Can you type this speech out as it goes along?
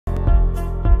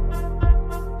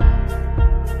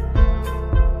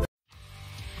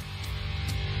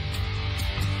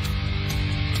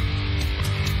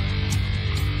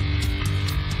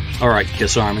All right,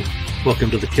 Kiss Army,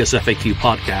 welcome to the KissFAQ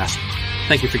podcast.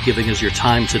 Thank you for giving us your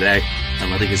time today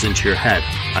and letting us into your head.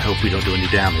 I hope we don't do any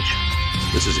damage.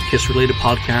 This is a Kiss-related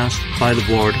podcast by the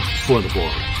board, for the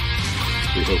board.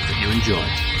 We hope that you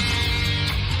enjoy.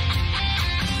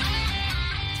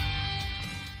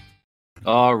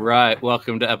 All right,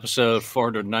 welcome to episode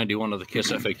 491 of the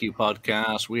KissFAQ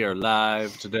podcast. We are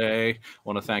live today. I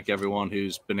want to thank everyone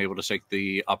who's been able to take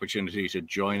the opportunity to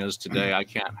join us today. I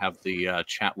can't have the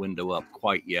chat window up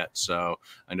quite yet, so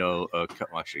I know,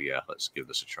 actually, yeah, let's give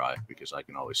this a try because I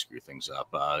can always screw things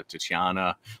up.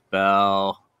 Tatiana,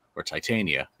 Belle, or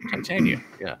Titania,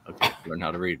 yeah, okay, learn how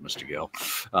to read, Mr. Gill.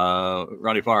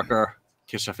 Ronnie Parker,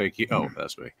 KissFAQ, oh,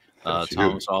 that's me.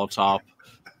 Thomas Alltop,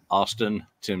 Austin,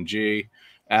 Tim G,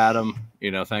 Adam,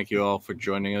 thank you all for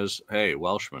joining us. Hey,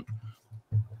 Welshman.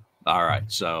 All right,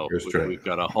 so we've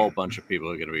got a whole bunch of people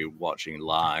who are going to be watching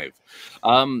live.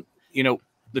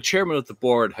 The chairman of the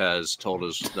board has told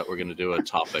us that we're going to do a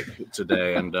topic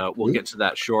today, and we'll get to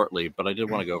that shortly. But I did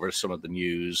want to go over some of the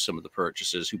news, some of the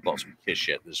purchases. Who bought some Kiss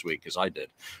shit this week? Because I did.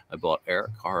 I bought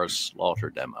Eric Carr's Slaughter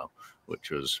demo,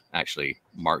 which was actually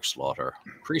Mark Slaughter,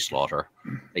 pre-Slaughter,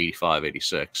 85,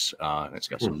 86. And it's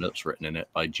got some notes written in it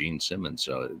by Gene Simmons.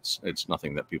 So it's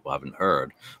nothing that people haven't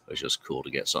heard. It's just cool to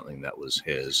get something that was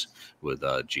his with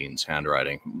Gene's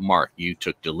handwriting. Mark, you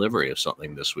took delivery of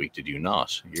something this week, did you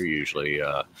not? You're usually,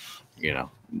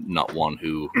 not one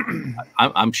who...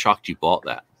 I'm shocked you bought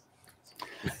that.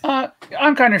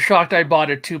 I'm kind of shocked I bought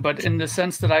it too, but in the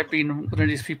sense that I've been one of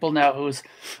these people now who's...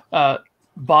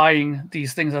 buying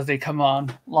these things as they come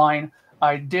online.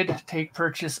 I did take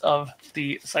purchase of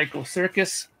the Psycho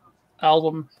Circus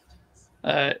album.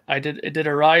 It did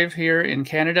arrive here in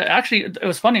Canada. Actually, it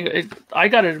was funny. I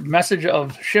got a message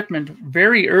of shipment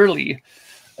very early,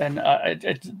 and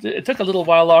it took a little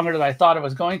while longer than I thought it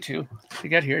was going to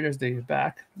get here. There's the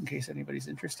back, in case anybody's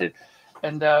interested.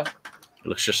 And it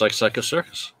looks just like Psycho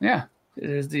Circus. Yeah,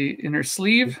 there's the inner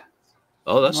sleeve.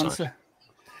 Oh, that's nice.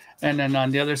 And then on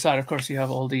the other side, of course, you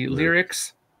have all the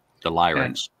lyrics. The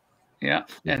lyrics.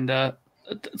 And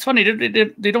it's funny.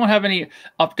 They don't have any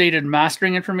updated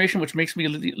mastering information, which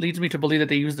leads me to believe that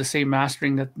they use the same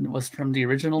mastering that was from the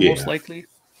original, most likely.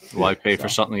 Why pay for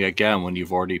something again when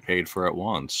you've already paid for it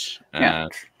once?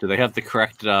 Do they have the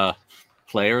correct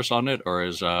players on it, or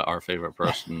is our favorite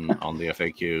person on the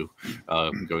FAQ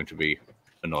going to be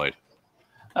annoyed?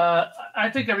 I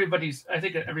think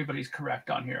everybody's correct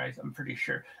on here. I'm pretty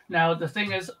sure. Now the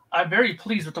thing is, I'm very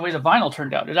pleased with the way the vinyl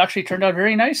turned out. It actually turned out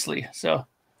very nicely. So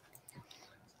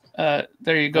there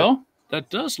you go. That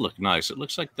does look nice. It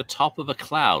looks like the top of a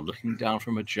cloud looking down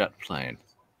from a jet plane.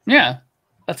 Yeah,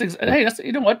 hey, that's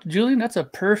you know what, Julian? That's a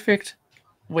perfect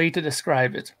way to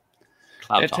describe it.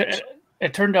 Cloud tops.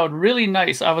 It turned out really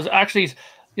nice. I was actually,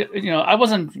 I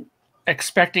wasn't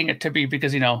expecting it to be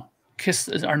because Kiss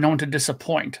are known to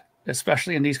disappoint,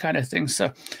 especially in these kind of things.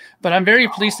 So, but I'm very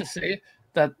pleased to say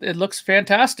that it looks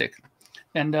fantastic.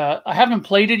 And I haven't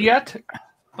played it yet,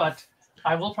 but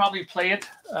I will probably play it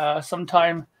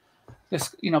sometime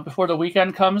before the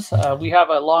weekend comes. We have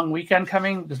a long weekend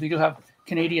coming because we do have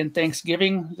Canadian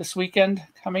Thanksgiving this weekend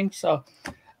coming. So,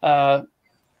 I'll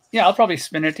probably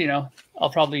spin it. I'll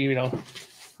probably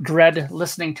dread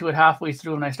listening to it halfway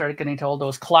through when I started getting to all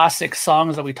those classic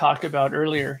songs that we talked about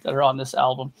earlier that are on this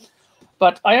album.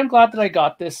 But I am glad that I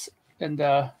got this, and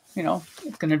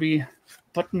it's going to be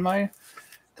put in my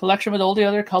collection with all the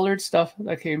other colored stuff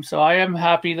that came. So I am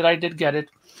happy that I did get it,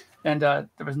 and there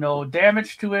was no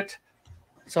damage to it,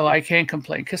 so I can't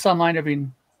complain. Kiss Online have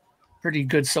been pretty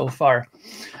good so far.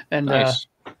 And nice.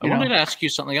 I wanted to ask you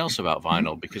something else about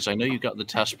vinyl, because I know you got the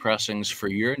test pressings for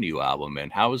your new album in.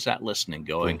 How is that listening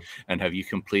going? And have you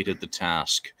completed the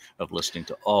task of listening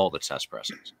to all the test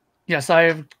pressings? Yes, I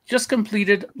have just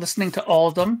completed listening to all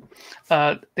of them.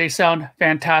 They sound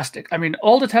fantastic. I mean,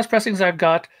 all the test pressings I've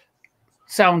got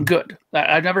sound good.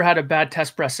 I've never had a bad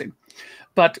test pressing.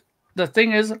 But the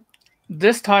thing is,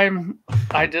 this time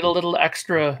I did a little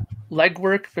extra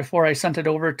legwork before I sent it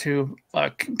over to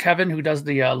Kevin, who does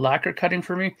the lacquer cutting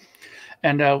for me.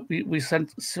 And we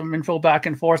sent some info back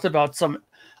and forth about some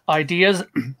ideas.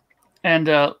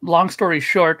 And long story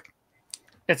short,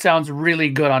 it sounds really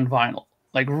good on vinyl.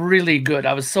 Like really good.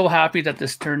 I was so happy that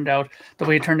this turned out the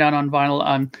way it turned out on vinyl.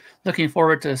 I'm looking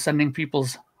forward to sending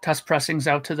people's test pressings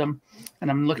out to them.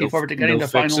 And I'm looking forward to getting the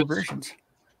final versions.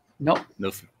 Nope.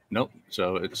 Nope.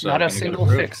 So it's not a single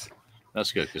fix.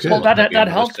 That's good. Well, that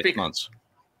helped.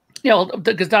 Yeah, well,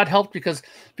 because that helped because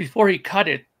before he cut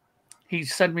it, he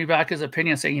sent me back his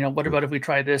opinion saying, what about if we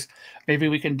try this? Maybe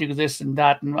we can do this and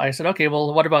that. And I said, okay,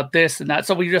 well, what about this and that?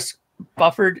 So we just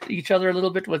buffered each other a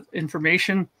little bit with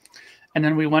information. and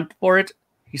then we went for it.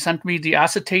 He sent me the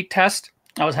acetate test.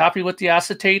 I was happy with the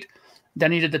acetate.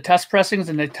 Then he did the test pressings,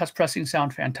 and the test pressings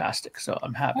sound fantastic. So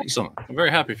I'm happy. Excellent. I'm very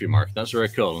happy for you, Mark. That's very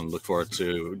cool, and look forward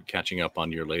to catching up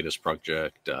on your latest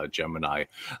project, Gemini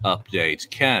update.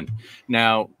 Ken,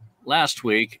 now, last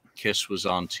week, KISS was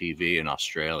on TV in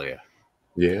Australia.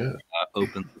 Yeah.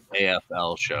 Opened the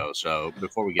AFL show. So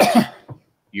before we get to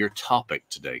your topic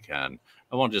today, Ken,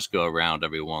 I want to just go around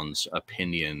everyone's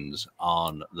opinions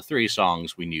on the 3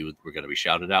 songs we knew were going to be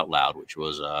shouted out loud, which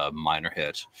was a minor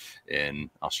hit in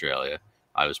Australia.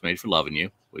 I Was Made for Loving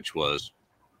You, which was,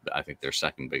 I think, their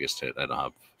second biggest hit. I don't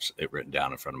have it written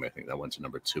down in front of me. I think that went to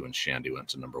number 2 and Shandy went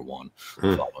to number 1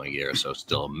 the following year. So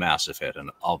still a massive hit, and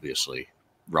obviously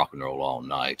Rock and Roll All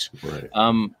Night. Right.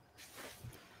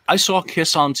 I saw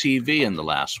KISS on TV in the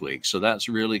last week, so that's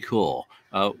really cool.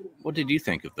 What did you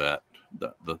think of that?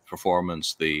 The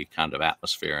performance, the kind of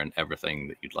atmosphere, and everything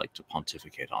that you'd like to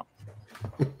pontificate on?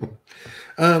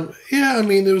 Yeah, I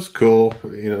mean, it was cool,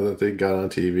 that they got on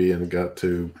TV and got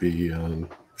to be on.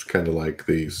 It's kind of like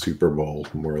the Super Bowl,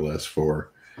 more or less,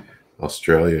 for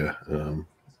Australia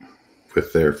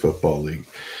with their football league.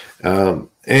 And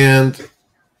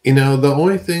the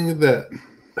only things that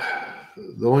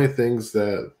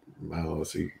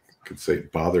you could say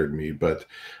bothered me, but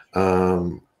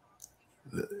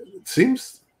it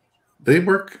seems they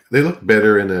look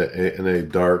better in a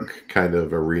dark kind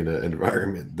of arena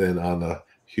environment than on a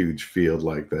huge field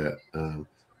like that.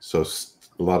 So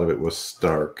a lot of it was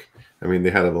stark. I mean,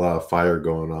 they had a lot of fire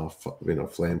going off,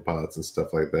 flame pots and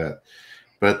stuff like that.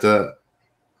 But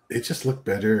it just looked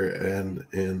better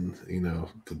in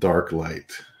the dark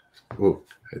light. Oh,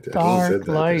 dark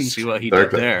light. See what he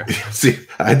did there. See,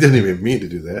 I didn't even mean to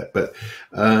do that, but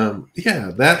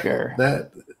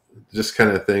that just kind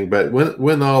of thing. But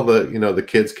when all the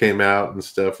kids came out and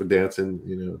stuff and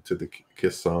dancing, to the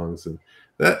KISS songs, and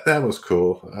that was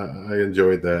cool. I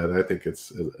enjoyed that. I think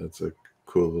it's a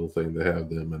cool little thing to have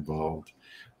them involved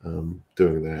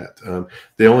doing that.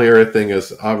 The only other thing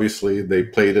is, obviously, they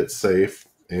played it safe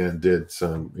and did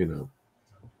some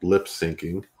lip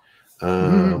syncing.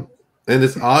 And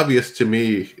it's obvious to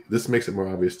me, this makes it more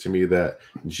obvious to me, that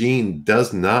Gene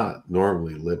does not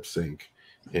normally lip sync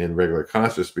in regular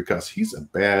concerts because he's a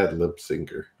bad lip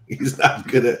syncer. He's not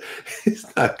good at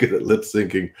lip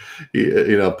syncing.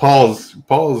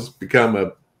 Paul's become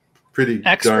a pretty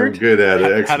darn good at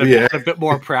it. Had a bit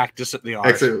more practice at the art.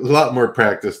 Actually, a lot more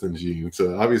practice than Gene.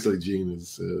 So obviously Gene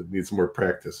needs more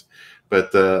practice.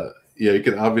 But you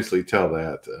can obviously tell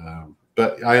that.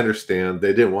 But I understand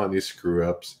they didn't want any screw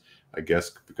ups. I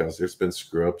guess because there's been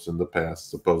screw ups in the past,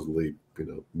 supposedly,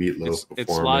 Meatloaf performance. It's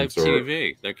live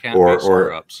TV. There can't be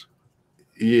screw ups.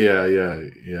 Yeah.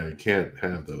 You can't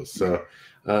have those. So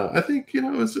I think it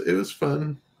was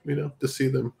fun, to see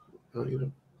them,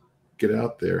 get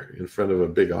out there in front of a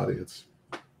big audience.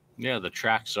 Yeah, the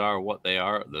tracks are what they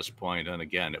are at this point, and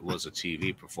again, it was a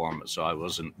TV performance, so I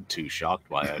wasn't too shocked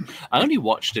by it. I only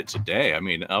watched it today. I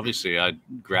mean, obviously, I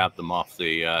grabbed them off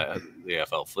the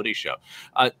AFL Footy show.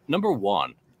 Number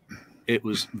one, it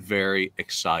was very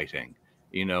exciting.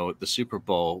 The Super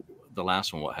Bowl, the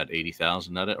last one, had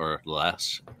 80,000 at it or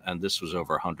less, and this was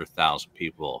over 100,000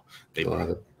 people. They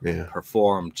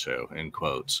performed to, in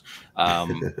quotes,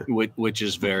 which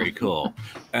is very cool.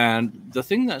 And the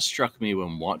thing that struck me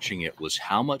when watching it was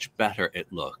how much better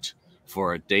it looked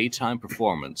for a daytime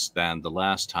performance than the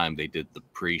last time they did the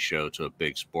pre-show to a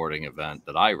big sporting event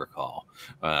that I recall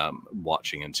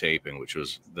watching and taping, which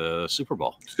was the Super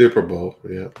Bowl. Super Bowl,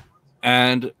 yeah.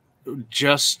 And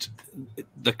just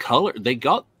the color, they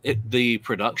got the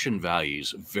production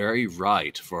values very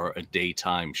right for a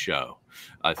daytime show.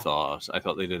 I thought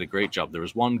they did a great job. There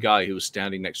was one guy who was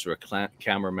standing next to a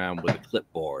cameraman with a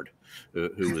clipboard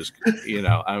who was,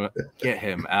 get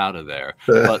him out of there.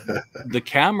 But the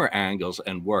camera angles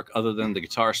and work, other than the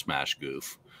guitar smash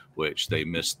goof, which they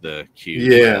missed the cue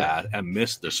for that and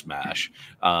missed the smash.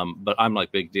 But I'm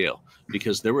like, big deal,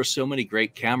 because there were so many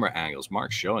great camera angles.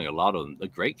 Mark's showing a lot of them. The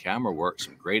great camera work,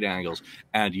 some great angles.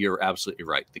 And you're absolutely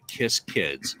right. The KISS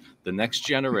kids, the next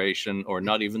generation, or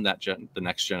not even that the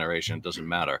next generation, it doesn't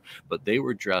matter. But they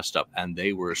were dressed up and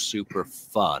they were super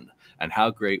fun. And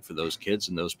how great for those kids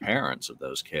and those parents of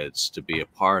those kids to be a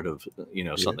part of,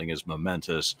 something as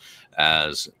momentous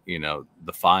as,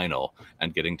 the final,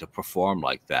 and getting to perform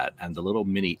like that. And the little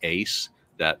mini ace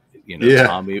that,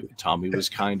 Tommy was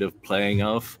kind of playing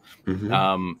off.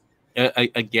 Mm-hmm.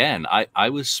 Again, I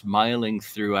was smiling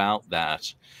throughout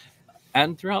that.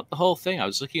 And throughout the whole thing, I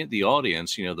was looking at the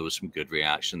audience. There was some good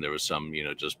reaction. There was some,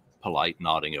 just polite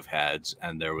nodding of heads,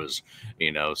 and there was,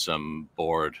 some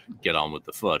bored get on with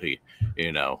the footy.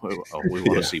 We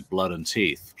want to see blood and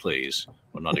teeth, please.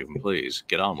 Well, not even please.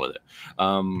 Get on with it.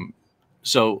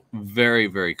 So very,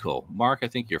 very cool. Mark, I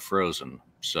think you're frozen.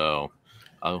 So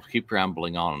I'll keep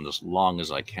rambling on as long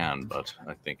as I can, but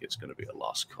I think it's going to be a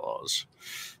lost cause.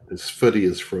 His footy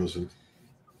is frozen.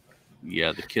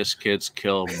 Yeah, the Kiss kids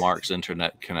killed Mark's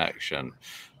internet connection.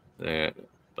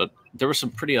 But there were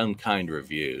some pretty unkind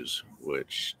reviews,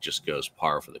 which just goes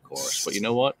par for the course. But you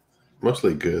know what?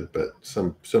 Mostly good, but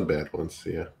some bad ones.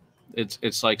 Yeah,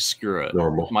 it's like screw it.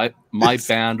 Normal. My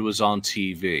band was on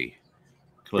TV,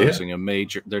 closing a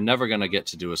major. They're never going to get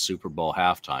to do a Super Bowl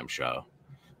halftime show.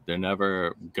 They're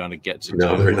never going to get to do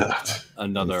they're not.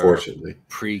 Another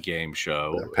pre-game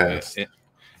show.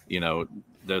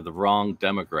 They're the wrong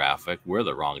demographic. We're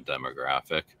the wrong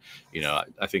demographic.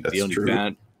 I think the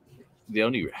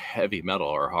only heavy metal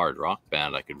or hard rock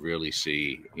band I could really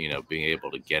see, being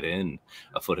able to get in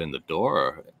a foot in the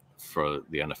door for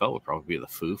the NFL would probably be the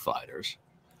Foo Fighters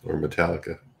or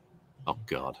Metallica. Oh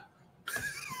God,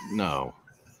 no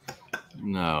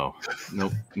more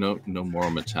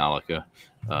Metallica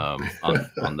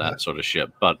on that sort of shit.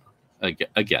 But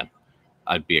again,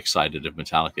 I'd be excited if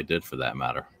Metallica did, for that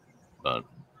matter. But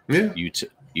yeah,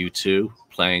 you two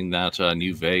playing that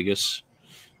New Vegas.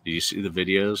 Did you see the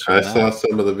videos? I saw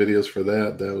some of the videos for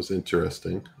that. That was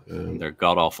interesting. Their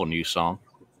god awful new song.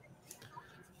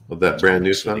 Well, that brand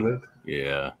new song. Then?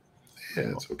 Yeah,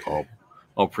 it's okay.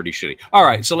 All pretty shitty. All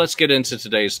right, so let's get into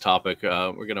today's topic.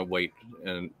 We're gonna wait,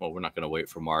 we're not gonna wait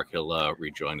for Mark. He'll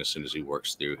rejoin as soon as he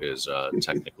works through his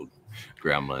technical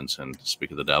gremlins and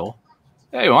speak of the devil.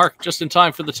 Hey, Mark, just in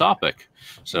time for the topic.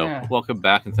 So welcome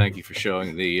back, and thank you for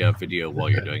showing the video while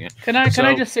you're doing it. Can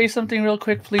I just say something real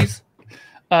quick, please?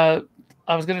 I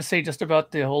was going to say just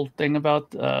about the whole thing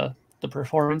about the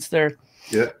performance there.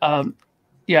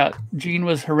 Yeah. Gene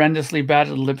was horrendously bad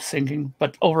at lip syncing,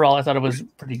 but overall I thought it was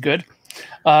pretty good.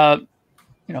 It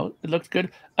looked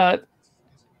good.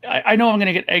 I know I'm going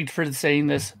to get egged for saying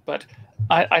this, but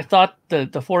I thought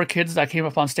the four kids that came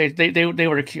up on stage, they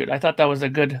were cute. I thought that was a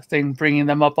good thing, bringing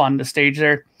them up on the stage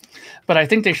there. But I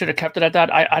think they should have kept it at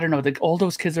that. I don't know. All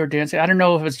those kids are dancing. I don't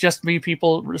know if it's just me.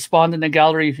 People respond in the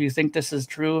gallery if you think this is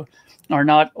true or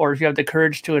not, or if you have the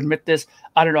courage to admit this.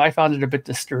 I don't know. I found it a bit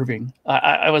disturbing.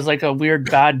 I was like a weird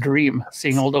bad dream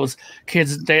seeing all those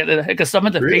kids. Because some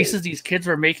of the faces these kids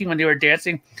were making when they were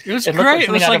dancing. It was great.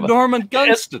 It was like Norman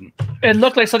Gunston. It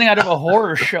looked like something out of a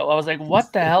horror show. I was like,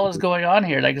 what the hell is going on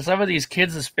here? Like, some of these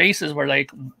kids' faces were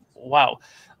like, wow.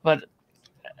 But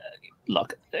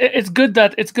look, it's good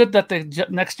that the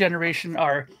next generation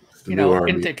are,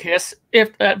 into Kiss.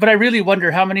 But I really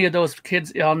wonder how many of those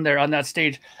kids on that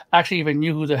stage actually even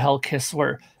knew who the hell Kiss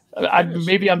were.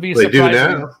 Maybe I'm being surprised.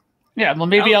 Do now. Yeah, well,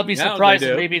 maybe I'll be surprised.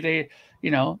 Maybe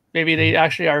they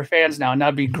actually are fans now, and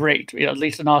that'd be great. At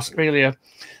least in Australia,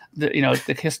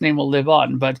 the Kiss name will live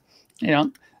on. But I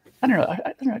don't know.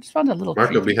 I just found it a little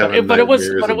creepy. But it was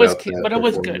good.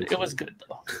 It was good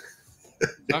though.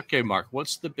 Okay, Mark,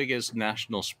 what's the biggest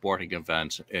national sporting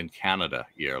event in Canada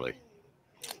yearly?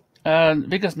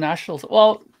 Biggest national,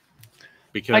 well,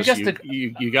 because I guess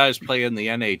you guys play in the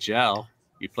NHL.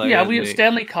 You play. Yeah,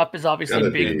 Stanley Cup is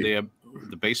obviously big.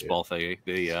 The baseball thing,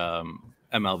 the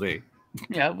MLB.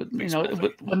 Yeah, when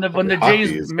the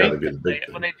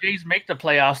Jays make the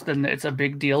playoffs, then it's a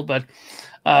big deal. But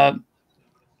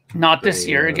not this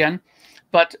year again.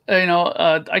 But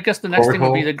I guess the next thing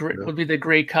would be the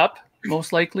Grey Cup.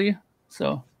 Most likely.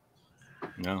 So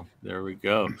no, there we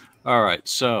go. All right,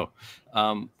 so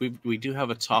we do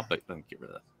have a topic. Let me get rid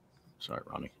of that. Sorry,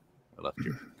 Ronnie, I left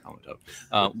your comment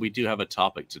out. We do have a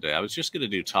topic today. I was just going to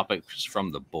do topics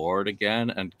from the board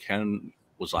again, and Ken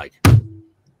was like,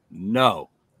 no,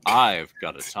 I've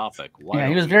got a topic. Why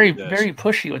he was very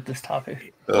pushy with this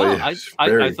topic. I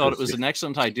thought it was an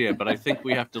excellent idea, but I think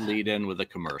we have to lead in with a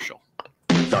commercial.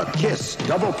 The Kiss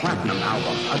Double Platinum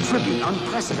album, a tribute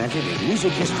unprecedented in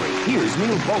music history. Here's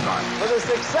Neil Bogart. For the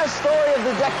success story of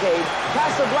the decade,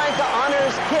 Casablanca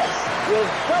honors Kiss with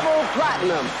Double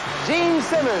Platinum. Gene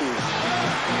Simmons,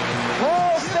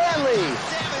 Paul Stanley,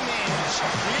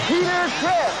 Peter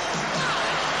Criss,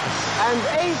 and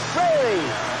Ace Frehley.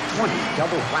 20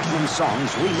 Double Platinum songs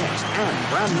remixed and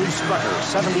brand new Strutter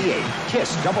 78.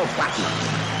 Kiss Double Platinum.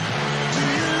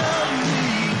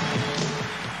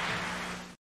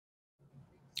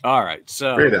 All right,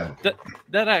 so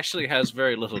that actually has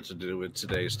very little to do with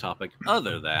today's topic,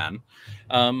 other than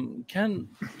Ken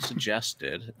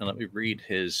suggested, and let me read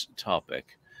his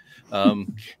topic.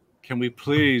 Ken can we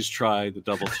please try the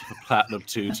double platinum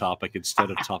 2 topic instead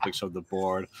of topics on the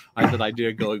board? I had an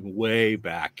idea going way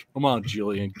back. Come on,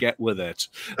 Julian, get with it.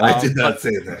 I did not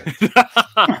say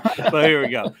that. But here we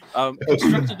go.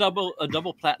 Construct a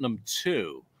double platinum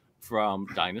 2 from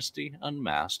Dynasty,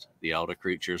 Unmasked, The Elder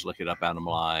Creatures, Look It Up,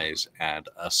 Animalize, and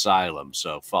Asylum.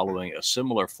 So following a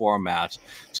similar format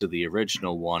to the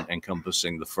original one,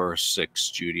 encompassing the first 6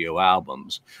 studio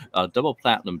albums. Double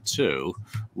Platinum 2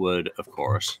 would, of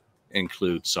course,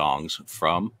 include songs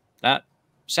from that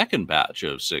second batch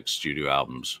of 6 studio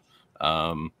albums.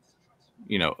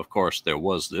 You know, of course, there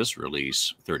was this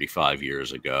release 35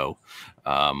 years ago,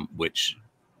 which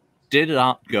did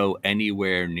not go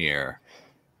anywhere near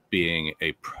being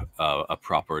a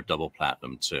proper double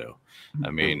platinum 2.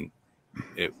 I mean,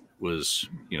 it was,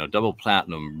 you know, double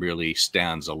platinum really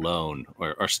stands alone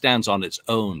or stands on its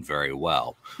own very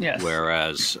well. Yes.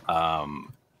 Whereas,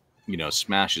 you know,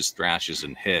 smashes, thrashes,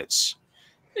 and hits,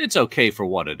 it's okay for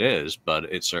what it is, but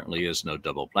it certainly is no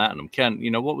double platinum. Ken,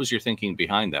 you know, what was your thinking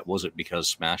behind that? Was it because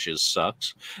smashes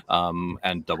sucks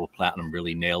and double platinum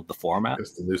really nailed the format?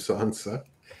 Because the new songs suck.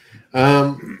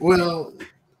 Well,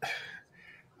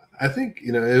 I think,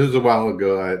 you know, it was a while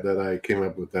ago that I came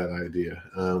up with that idea.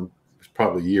 It's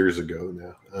probably years ago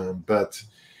now. But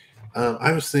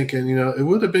I was thinking, you know, it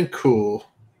would have been cool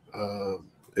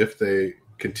if they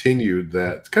continued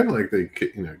that. It's kind of like they,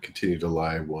 you know, continued to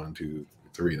live 1, 2,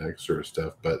 3, that sort of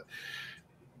stuff. But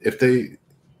if they,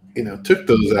 you know, took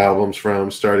those albums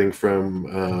starting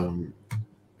from,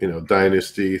 you know,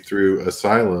 Dynasty through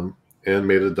Asylum and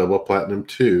made a double platinum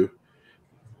 2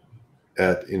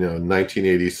 at, you know,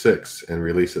 1986 and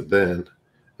release it then,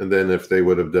 and then if they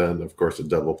would have done, of course, a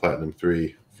double platinum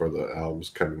 3 for the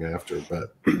albums coming after.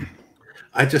 But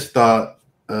I just thought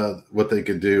what they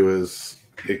could do is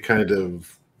it kind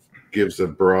of gives a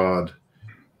broad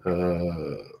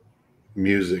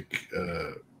music,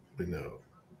 you know,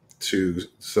 to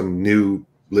some new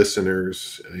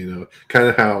listeners. You know, kind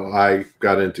of how I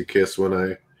got into Kiss when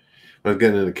I was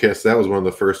getting into Kiss. That was one of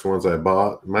the first ones I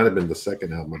bought. It might have been the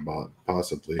second album I bought,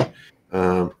 possibly.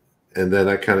 And then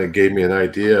that kind of gave me an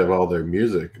idea of all their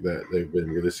music that they've been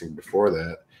releasing before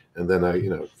that. And then I, you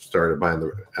know, started buying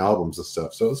the albums and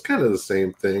stuff. So it's kind of the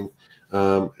same thing.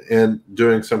 And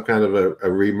doing some kind of a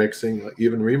remixing,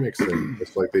 even remixing,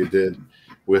 just like they did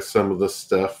with some of the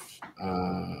stuff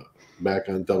back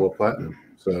on double platinum.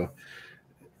 So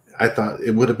I thought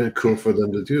it would have been cool for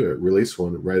them to do it, release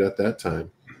one right at that time.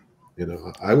 You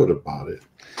know, I would have bought it.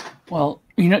 Well,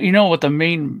 you know what the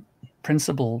main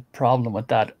principal problem with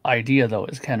that idea though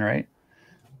is, Ken, right?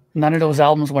 None of those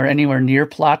albums were anywhere near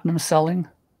platinum selling.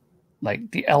 Like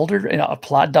the Elder, you know,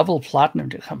 double platinum.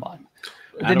 Come on,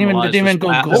 didn't even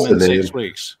go gold in 6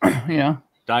 weeks. Yeah,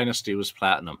 Dynasty was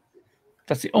platinum.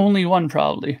 That's the only one,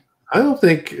 probably. I don't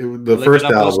think the first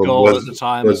album was gold at the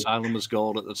time. Asylum was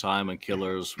gold at the time, and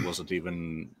Killers wasn't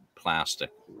even plastic.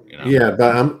 You know? Yeah,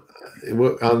 but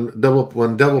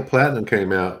when double platinum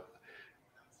came out,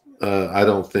 I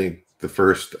don't think the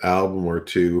first album or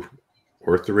 2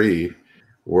 or 3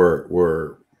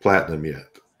 were platinum yet.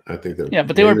 I think that. Yeah,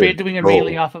 but they were doing it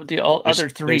mainly off of the other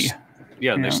 3.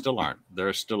 They still aren't.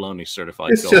 They're still only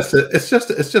certified. It's gold. it's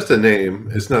just a name.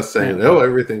 It's not saying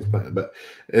everything's platinum, but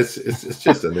it's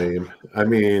just a name. I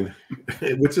mean,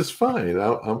 which is fine.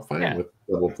 I'm fine with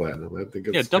double platinum. I think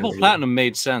it's double platinum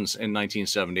made sense in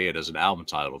 1978 as an album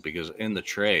title because in the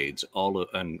trades,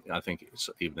 and I think it's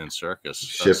even in Circus,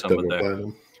 some of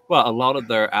platinum. Well, a lot of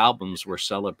their albums were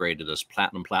celebrated as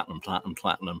platinum,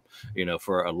 you know,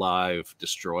 for a live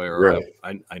Destroyer. Right.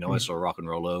 I know I saw Rock and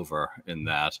Roll Over in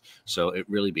that. So it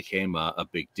really became a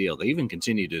big deal. They even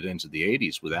continued it into the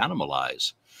 80s with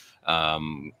Animalize. I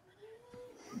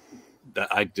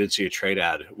did see a trade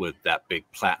ad with that big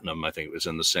platinum. I think it was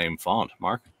in the same font,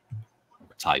 Mark,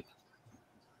 type.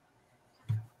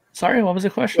 Sorry, what was the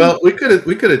question? Well, we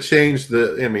could have changed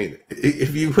the. I mean,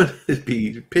 if you wanted to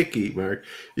be picky, Mark,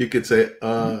 you could say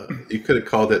you could have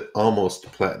called it almost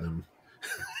platinum.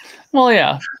 Well,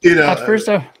 yeah. You know, at first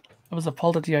I was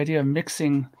appalled at the idea of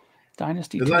mixing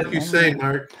Dynasty. And like you say,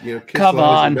 Mark, you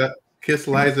know, Kiss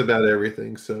lies about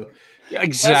everything. So yeah,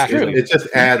 exactly, it just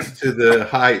adds to the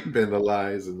hype and the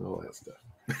lies and all that stuff.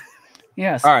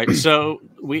 Yes. All right. So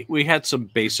we had some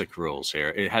basic rules here.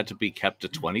 It had to be kept to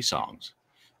 20 songs.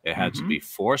 It had to be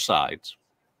 4 sides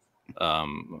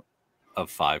of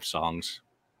 5 songs,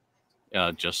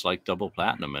 just like double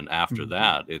platinum. And after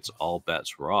that, it's all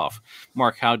bets were off.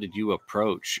 Mark, how did you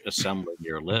approach assembling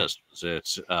your list? Was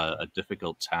it a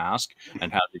difficult task?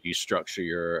 And how did you structure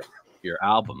your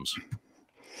albums?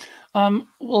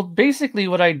 Well, basically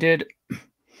what I did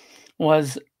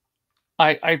was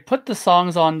I put the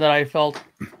songs on that I felt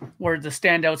were the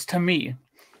standouts to me.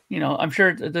 You know, I'm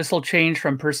sure this will change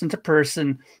from person to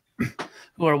person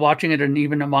who are watching it, and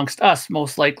even amongst us,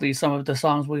 most likely some of the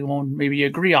songs we won't maybe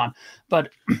agree on.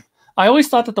 But I always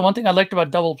thought that the one thing I liked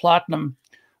about Double Platinum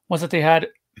was that they had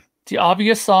the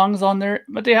obvious songs on there,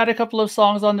 but they had a couple of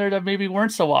songs on there that maybe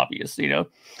weren't so obvious, you know,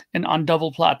 and on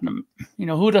Double Platinum. You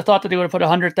know, who would have thought that they would have put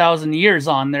 100,000 Years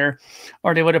on there,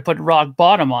 or they would have put Rock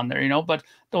Bottom on there, you know, but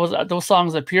those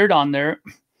songs appeared on there,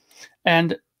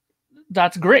 and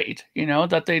that's great, you know,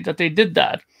 that they did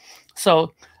that.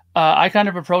 So I kind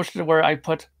of approached it where I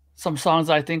put some songs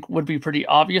I think would be pretty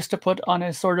obvious to put on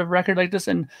a sort of record like this,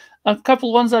 and a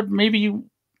couple ones that maybe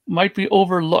might be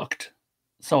overlooked.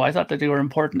 So I thought that they were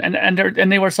important,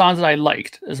 and they were songs that I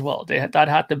liked as well. That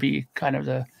had to be kind of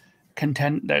the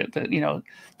content that you know,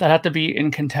 that had to be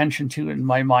in contention too in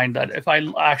my mind, that if I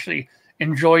actually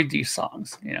enjoyed these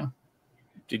songs, you know.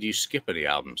 Did you skip any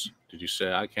albums? Did you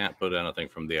say I can't put anything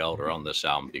from The Elder on this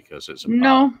album because it's a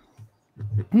no.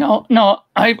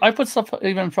 I put stuff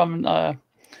even from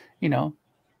you know,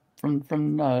 from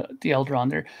The Elder on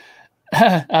there.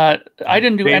 I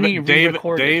didn't do any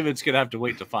re-recording. David's gonna have to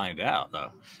wait to find out,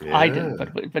 though. Yeah. I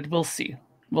didn't, but we'll see.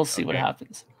 We'll see what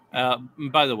happens.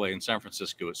 By the way, in San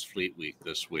Francisco, it's Fleet Week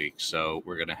this week, so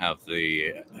we're going to have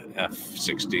the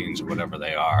F-16s, whatever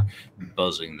they are,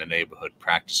 buzzing the neighborhood,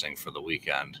 practicing for the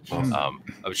weekend. Awesome.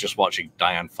 I was just watching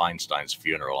Dianne Feinstein's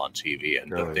funeral on TV,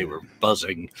 and they were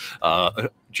buzzing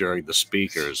during the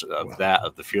speakers of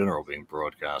the funeral being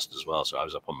broadcast as well. So I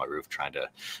was up on my roof trying to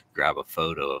grab a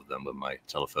photo of them with my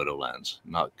telephoto lens.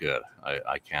 Not good.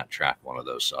 I can't track one of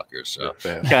those suckers. So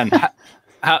Ken,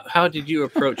 How did you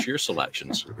approach your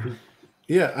selections?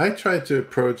 Yeah, I tried to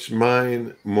approach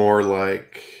mine more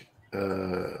like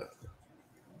the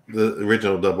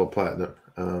original Double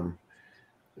Platinum,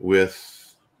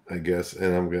 with, I guess,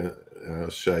 and I'm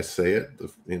gonna should I say it?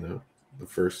 The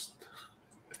first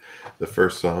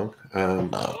song.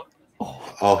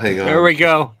 I'll hang on. There we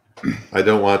go. I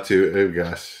don't want to. Oh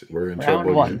gosh, we're in Round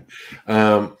trouble one.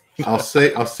 again. I'll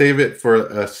save it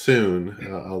for soon.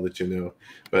 I'll let you know.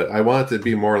 But I want it to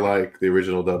be more like the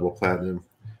original Double Platinum.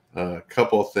 A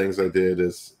couple of things I did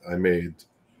is I made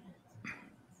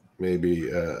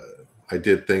I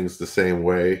did things the same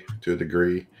way to a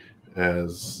degree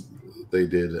as they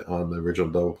did on the original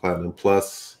Double Platinum.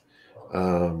 Plus,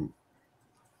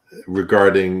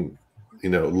 regarding,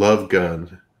 Love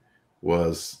Gun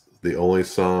was the only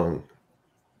song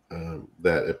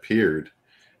that appeared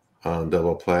on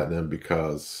Double Platinum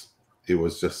because it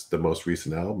was just the most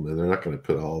recent album, and they're not going to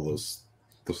put all those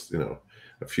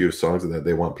a few songs in that.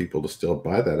 They want people to still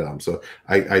buy that album. So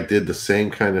I did the same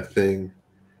kind of thing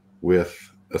with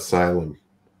Asylum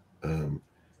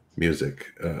music.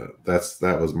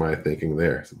 That was my thinking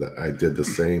there. So that I did the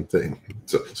same thing.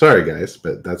 So sorry guys,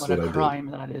 but that's what I did. What a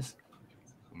crime that is.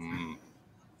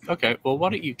 Okay, well, why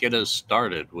don't you get us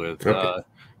started with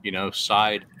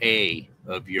side A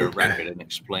of your record and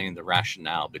explain the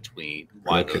rationale between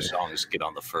why those songs get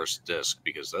on the first disc,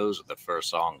 because those are the first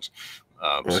songs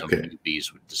some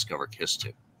newbies would discover Kiss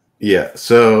to. Yeah,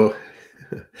 so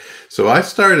I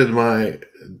started my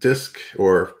disc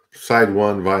or side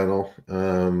one vinyl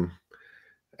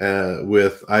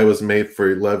with "I Was Made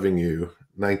for Loving You"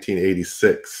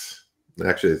 1986.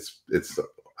 Actually, it's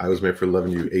 "I Was Made for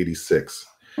Loving You" 86.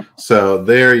 So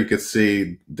there you could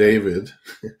see David.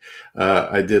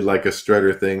 I did like a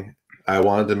strutter thing. I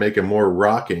wanted to make a more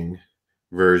rocking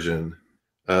version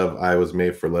of "I Was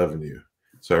Made for Loving You."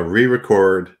 So I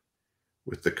re-record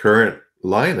with the current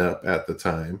lineup at the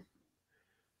time,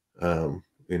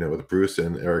 with Bruce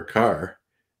and Eric Carr,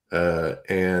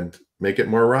 and make it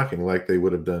more rocking, like they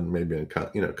would have done maybe in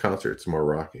concerts, more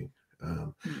rocking.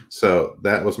 So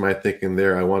that was my thinking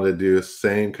there. I wanted to do the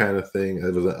same kind of thing.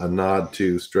 It was a nod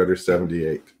to Strutter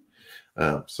 78.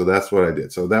 So that's what I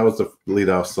did. So that was the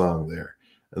lead-off song there.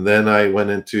 And then I went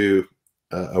into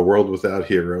A World Without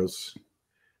Heroes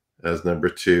as number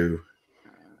 2,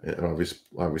 and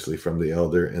obviously from The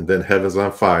Elder. And then Heaven's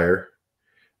on Fire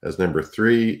as number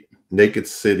 3. Naked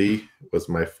City was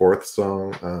my 4th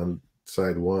song on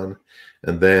side 1.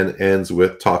 And then ends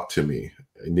with Talk to Me.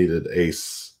 I needed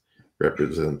Ace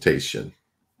representation.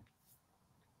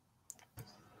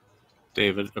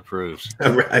 David approves.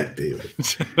 All right, David.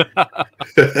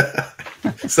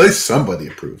 So somebody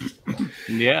approved.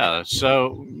 Yeah.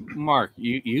 So, Mark,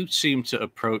 you seem to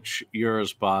approach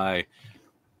yours by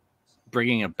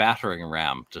bringing a battering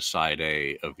ram to side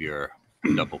A of your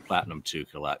Double Platinum 2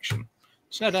 collection.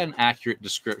 Is that an accurate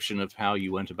description of how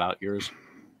you went about yours?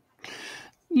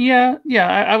 Yeah,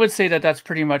 I would say that that's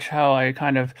pretty much how I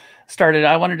kind of started.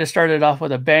 I wanted to start it off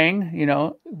with a bang,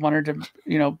 wanted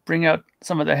to, bring out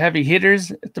some of the heavy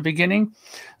hitters at the beginning.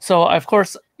 So, of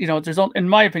course, in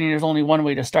my opinion, there's only one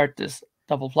way to start this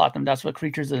double platinum. That's what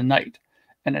Creatures of the Night.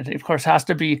 And it, of course, has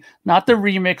to be not the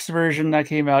remix version that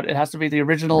came out. It has to be the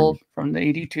original from the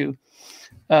 82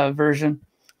 version.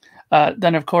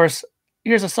 Then, of course,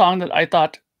 here's a song that I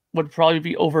thought would probably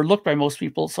be overlooked by most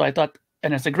people. So I thought,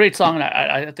 and it's a great song, and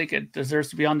I think it deserves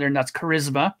to be on there, and that's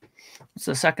Charisma. It's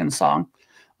the second song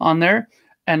on there.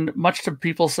 And much to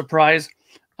people's surprise,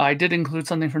 I did include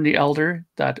something from The Elder,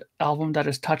 that album that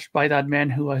is touched by that man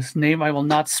whose name I will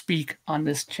not speak on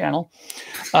this channel.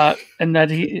 And that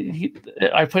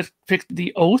I picked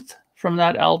The Oath from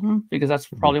that album, because that's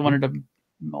probably one of the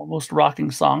most rocking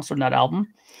songs from that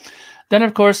album. Then,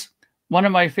 of course, one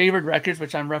of my favorite records,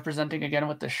 which I'm representing again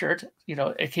with the shirt,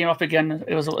 it came up again.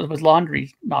 It was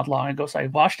laundry not long ago, so I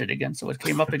washed it again. So it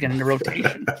came up again in the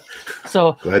rotation.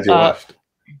 So glad you washed.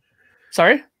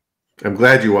 Sorry? I'm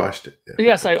glad you washed it. Yeah.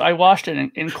 Yes, I washed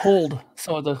it in cold,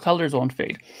 so the colors won't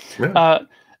fade. Yeah.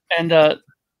 And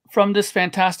from this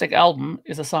fantastic album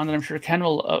is a song that I'm sure Ken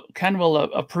will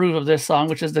approve of this song,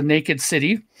 which is The Naked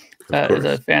City. Is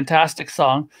a fantastic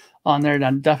song on there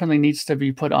that definitely needs to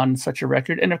be put on such a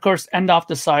record. And of course, end off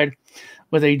the side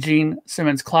with a Gene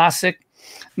Simmons classic.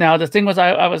 Now, the thing was,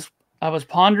 I was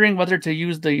pondering whether to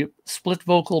use the split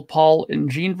vocal Paul and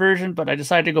Gene version, but I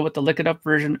decided to go with the Lick It Up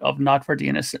version of Not for the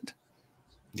Innocent.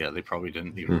 Yeah, they probably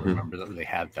didn't even remember that they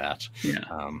had that in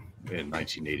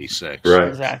 1986. Right.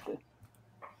 Exactly.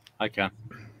 Hi, Ken.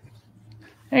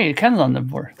 Hey, Ken's on the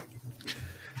board.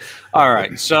 All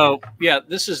right, so yeah,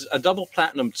 this is a double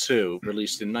platinum 2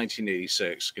 released in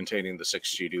 1986, containing the 6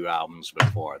 studio albums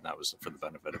before, and that was for the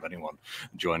benefit of anyone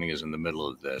joining us in the middle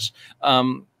of this.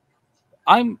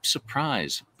 I'm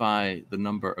surprised by the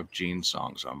number of Gene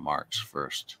songs on Mark's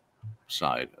first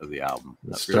side of the album.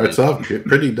 It starts off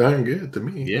pretty darn good to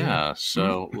me. Yeah,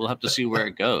 so we'll have to see where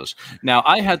it goes. Now,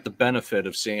 I had the benefit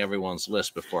of seeing everyone's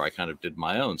list before I kind of did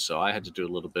my own, so I had to do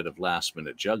a little bit of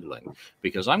last-minute juggling,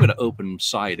 because I'm going to open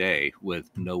side A with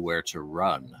Nowhere to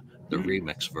Run, the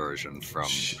remix version from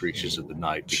Creatures of the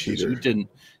Night, because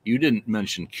you didn't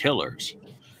mention Killers,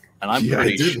 and I'm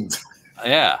pretty sure.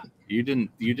 Yeah, you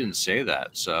didn't say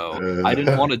that, so I did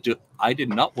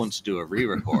not want to do a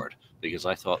re-record, because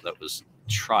I thought that was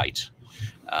trite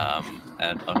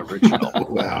and unoriginal.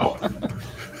 Wow.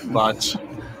 But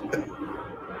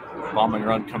bombing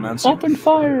run commencing. Open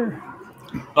fire.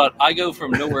 But I go from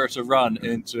Nowhere to Run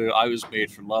into I Was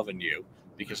Made for Loving You,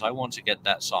 because I want to get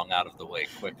that song out of the way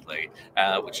quickly,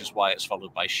 which is why it's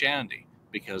followed by Shandy,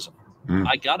 because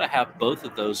I got to have both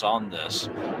of those on this,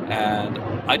 and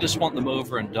I just want them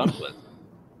over and done with.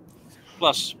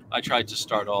 Plus, I tried to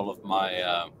start all of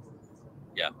my,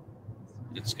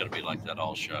 it's going to be like that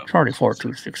all show.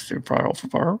 44260 Prado for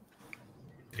fire.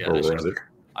 Yeah,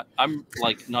 I'm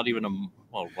like not even I'm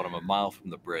a mile from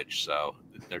the bridge, so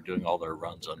they're doing all their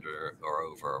runs under or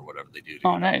over or whatever they do.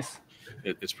 Oh, nice.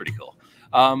 It's pretty cool.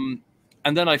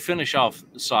 And then I finish off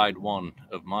side 1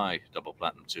 of my double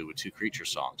platinum 2 with 2 Creature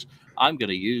songs. I'm going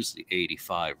to use the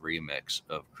 85 remix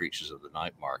of Creatures of the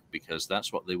Night, Mark, because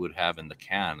that's what they would have in the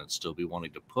can and still be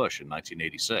wanting to push in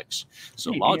 1986.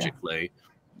 So logically,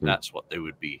 that's what they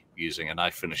would be using. And I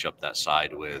finish up that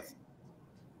side with,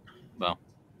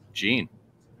 Gene,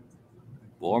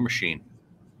 War Machine.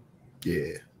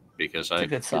 Yeah. Because I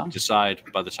decide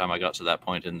by the time I got to that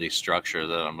point in the structure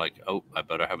that I'm like, oh, I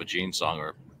better have a Gene song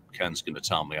or Ken's going to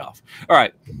tell me off. All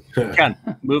right, Ken,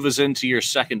 move us into your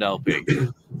second LP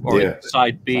or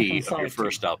side B of your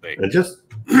first LP. I'd just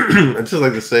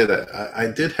like to say that I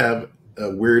did have a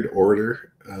weird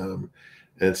order.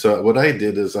 And so what I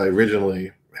did is I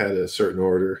originally had a certain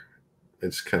order.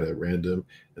 It's kind of random.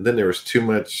 And then there was too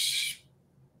much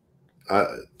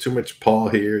Paul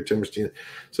here, too much Gene.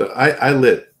 So I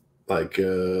lit like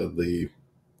the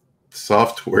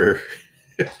software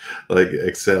like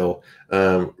Excel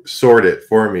sort it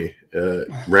for me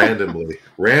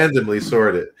randomly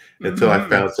sort it until I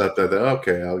found something that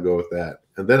okay, I'll go with that.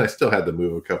 And then I still had to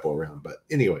move a couple around. But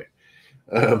anyway,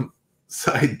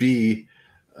 side B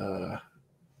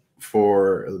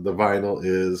for the vinyl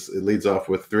it leads off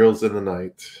with Thrills in the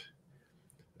Night,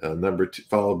 number 2,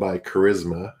 followed by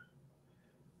Charisma,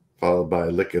 followed by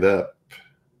Lick It Up,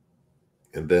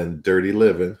 and then Dirty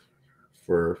Living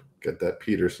got that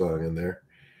Peter song in there.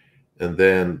 And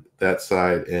then that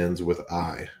side ends with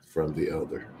I from The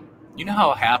Elder. You know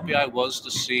how happy I was to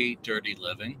see Dirty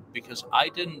Living? Because I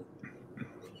didn't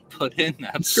put in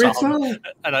that song.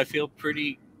 And I feel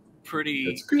pretty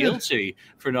pretty guilty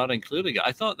for not including it.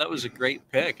 I thought that was a great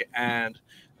pick. And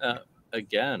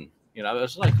again, you know, I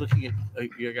was like looking at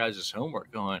your guys'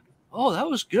 homework going, oh, that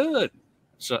was good.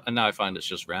 So, and now I find it's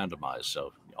just randomized.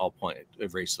 So I'll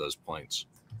erase those points.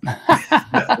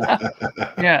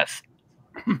 Yes.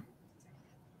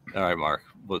 All right, Mark,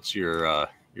 what's your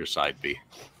side B?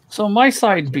 So my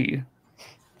side B,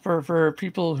 for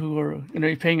people who are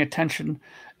paying attention,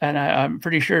 and I'm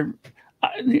pretty sure,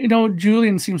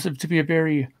 Julian seems to be a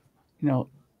very,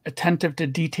 attentive to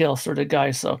detail sort of guy.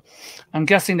 So I'm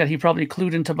guessing that he probably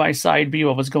clued into my side B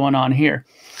what was going on here.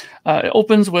 It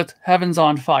opens with "Heaven's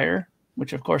on Fire,"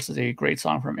 which of course is a great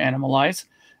song from Animalize.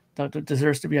 That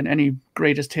deserves to be on any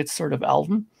greatest hits sort of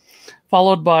album.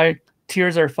 Followed by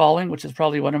 "Tears Are Falling," which is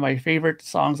probably one of my favorite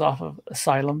songs off of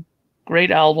Asylum. Great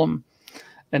album.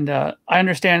 And I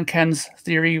understand Ken's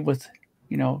theory with,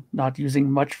 not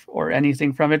using much or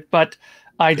anything from it, but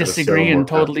I disagree and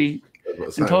totally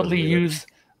use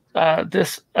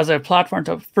this as a platform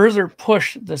to further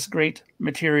push this great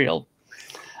material.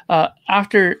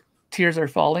 After "Tears Are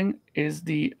Falling" is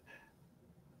the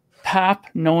pap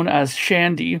known as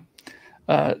 "Shandy."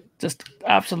 Just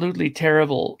absolutely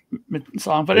terrible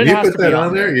song, but it has to be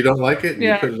on there. You don't like it?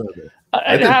 Yeah. You put it on there.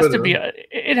 It has to be.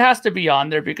 It has to be on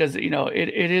there because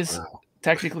it is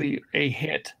technically a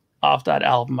hit off that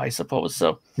album, I suppose.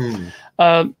 So,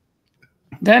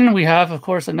 then we have, of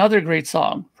course, another great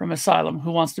song from Asylum,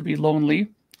 "Who Wants to Be Lonely,"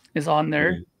 is on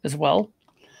there as well.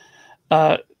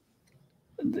 It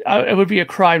would be a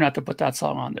crime not to put that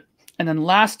song on there. And then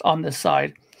last on this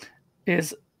side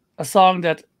is a song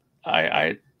that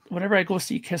I whenever I go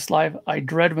see Kiss live, I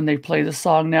dread when they play this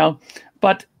song now,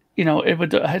 but it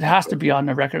has to be on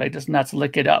the record like this, and that's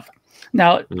 "Lick It Up."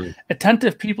 Now,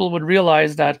 attentive people would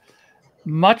realize that,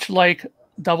 much like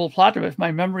Double Platinum, if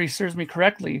my memory serves me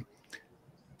correctly,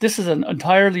 this is an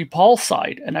entirely Paul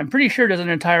side, and I'm pretty sure there's an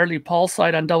entirely Paul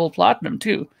side on Double Platinum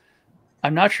too.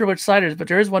 I'm not sure which side it is, but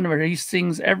there is one where he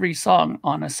sings every song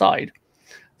on a side.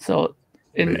 So,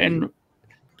 in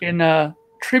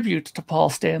tribute to Paul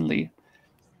Stanley,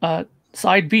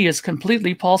 side B is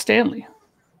completely Paul Stanley.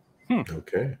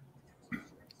 Okay.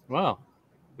 Wow.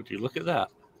 Would you look at that?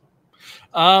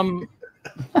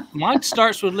 Mine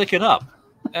starts with "Lick It Up."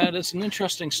 And it's an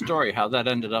interesting story how that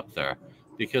ended up there,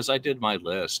 because I did my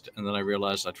list and then I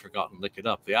realized I'd forgotten "Lick It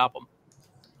Up," the album.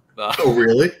 Oh,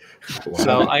 really? Wow.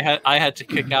 So I had to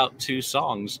kick out 2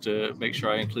 songs to make sure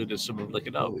I included some of "Lick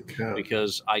It Up,"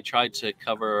 because I tried to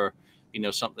cover,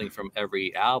 something from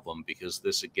every album, because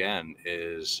this again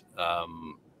is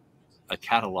a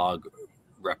catalog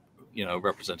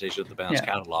representation of the band's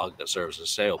catalog that serves as a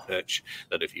sale pitch,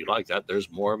 that if you like that,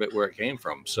 there's more of it where it came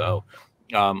from. So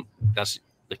that's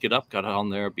 "Lick It Up" got on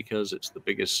there because it's the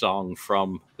biggest song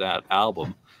from that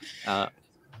album, and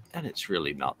it's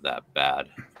really not that bad.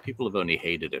 People have only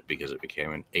hated it because it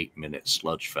became an 8-minute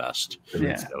sludge fest.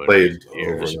 Played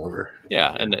over and over.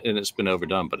 Yeah, and it's been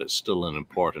overdone, but it's still an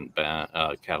important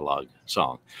catalog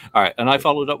song. All right, and I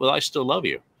followed up with "I Still Love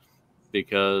You,"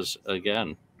 because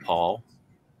again, Paul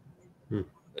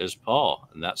is Paul,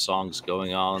 and that song's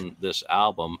going on this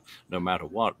album no matter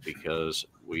what, because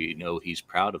we know he's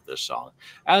proud of this song,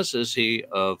 as is he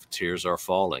of "Tears Are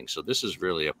Falling." So this is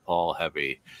really a Paul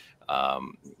heavy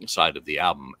side of the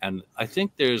album, and I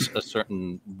think there's a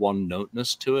certain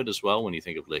one-noteness to it as well. When you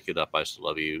think of "Lick It Up," "I Still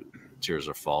Love You," "Tears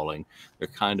Are Falling," they're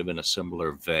kind of in a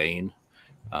similar vein.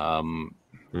 And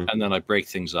then I break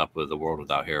things up with "The World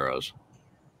Without Heroes,"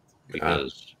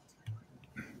 because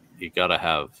you gotta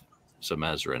have some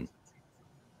Ezrin.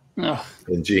 And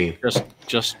Gene.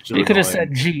 Just to you could have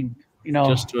said Gene,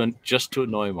 just to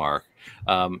annoy Mark.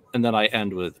 And then I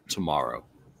end with "Tomorrow."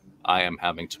 I am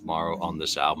having "Tomorrow" on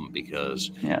this album because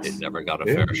it never got a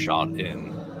fair shot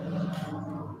in.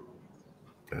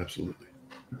 Absolutely.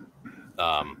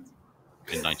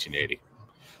 In 1980.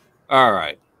 All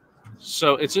right.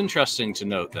 So it's interesting to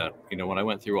note that, when I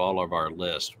went through all of our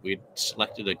list, we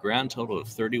selected a grand total of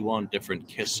 31 different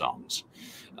Kiss songs.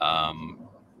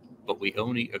 But we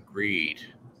only agreed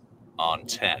on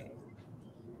 10.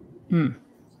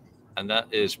 And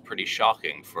that is pretty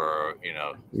shocking for,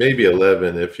 maybe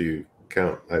 11 if you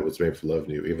count "I Was Made for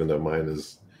Loving You," even though mine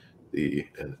is the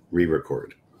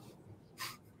re-record.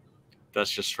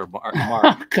 That's just for Mark.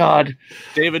 Oh, God.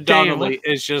 David Donnelly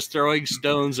is just throwing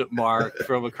stones at Mark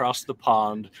from across the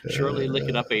pond. Surely "Lick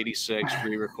It Up" 86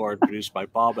 re-record produced by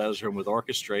Bob Ezrin with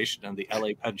orchestration and the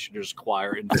LA Pensioners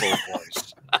Choir in full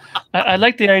voice. I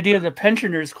like the idea of the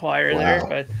Pensioners Choir there,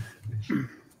 but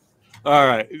all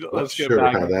right, let's get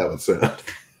back. How that would sound.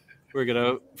 We're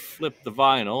gonna flip the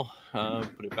vinyl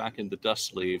put it back in the dust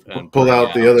sleeve, and pull bring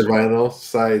out the other vinyl,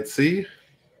 side C.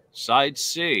 Side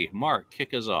C. Mark,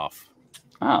 kick us off.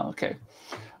 Oh, okay.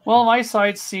 Well, my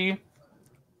side C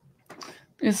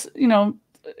is,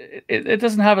 it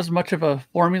doesn't have as much of a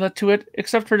formula to it,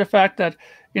 except for the fact that,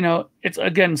 it's,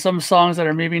 again, some songs that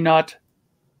are maybe not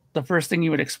the first thing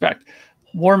you would expect.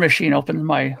 War Machine opened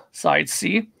my side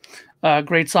C.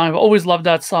 Great song. I've always loved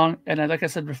that song. And like I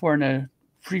said before in a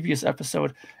previous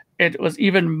episode, it was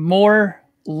even more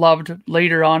loved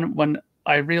later on when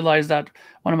I realized that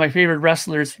one of my favorite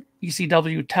wrestlers,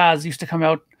 ECW Taz, used to come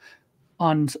out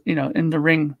on, in the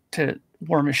ring to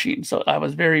War Machine. So I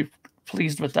was very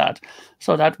pleased with that.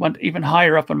 So that went even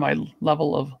higher up on my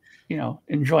level of,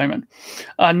 enjoyment.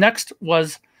 Next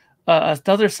was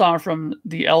another song from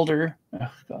The Elder.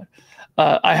 Oh, God.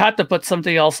 I had to put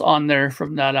something else on there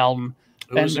from that album.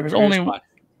 And there was only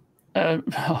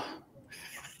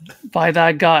by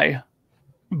that guy,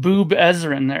 Boob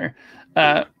Ezra, in there.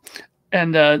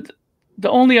 And the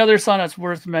only other song that's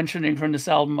worth mentioning from this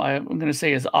album, I'm going to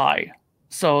say, is I.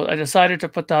 So I decided to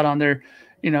put that on there.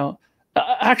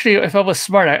 Actually, if I was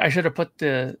smart, I should have put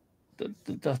the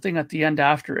thing at the end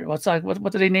after it. What's that?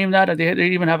 What did they name that? They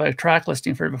even have a track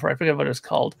listing for it before. I forget what it was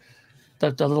called. The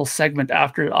little segment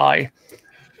after I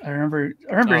remember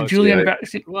Julian.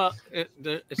 Well,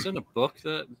 it's in a book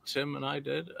that Tim and I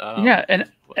did. Yeah, and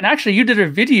actually, you did a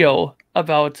video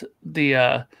about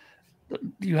the.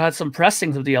 You had some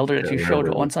pressings of The Elder that you showed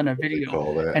once on a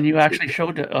video, and you actually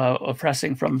showed a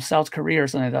pressing from South Korea or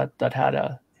something that had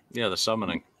a. Yeah, the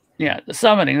Summoning. Yeah, the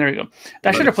Summoning. There you go.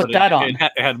 I should have put that on.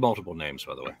 It had multiple names,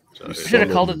 by the way. So I should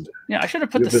have called it. Yeah, I should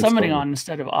have put the Summoning on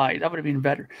instead of I. That would have been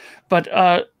better. But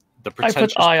the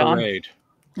pretentious parade.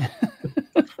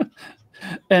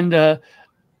 And the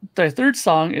third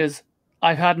song is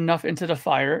I've Had Enough, Into the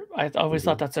Fire. I always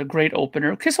thought that's a great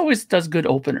opener. Kiss always does good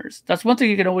openers. That's one thing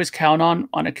you can always count on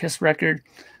a Kiss record,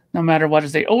 no matter what,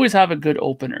 is they always have a good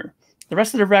opener. The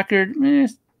rest of the record,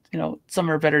 some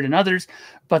are better than others,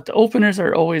 but the openers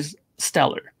are always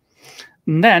stellar.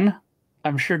 And then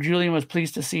I'm sure Julian was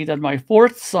pleased to see that my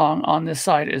fourth song on this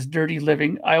side is Dirty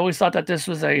Living. I always thought that this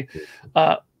was a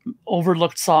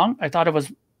overlooked song. I thought it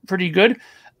was pretty good.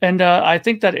 And I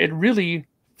think that it really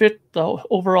fit the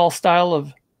overall style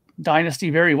of Dynasty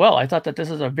very well. I thought that this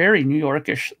is a very New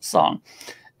Yorkish song.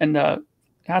 And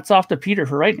hats off to Peter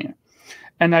for writing it.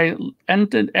 And I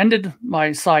ended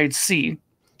my side C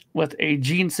with a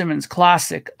Gene Simmons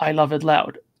classic, I Love It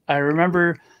Loud. I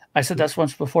remember I said this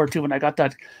once before too, when I got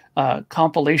that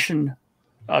compilation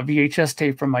VHS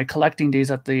tape from my collecting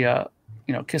days at the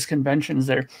Kiss conventions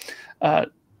there.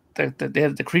 They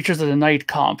had the Creatures of the Night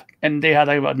comp, and they had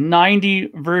like about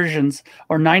 90 versions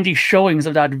or 90 showings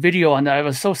of that video on that. I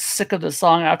was so sick of the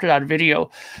song after that video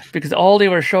because all they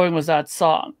were showing was that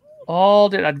song,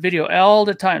 that video all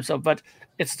the time. So, but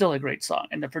it's still a great song,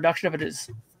 and the production of it is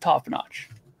top notch.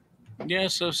 Yeah,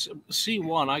 so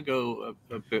C1, I go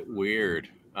a bit weird,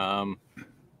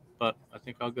 but I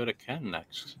think I'll go to Ken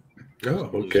next. Oh,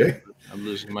 okay. I'm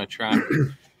losing my track.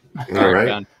 All right.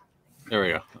 Ken. There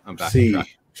we go. I'm back.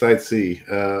 Side C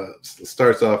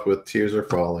starts off with Tears Are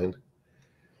Falling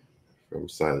from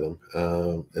Asylum,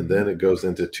 and then it goes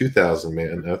into 2000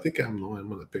 Man. I think I'm the one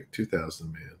going to pick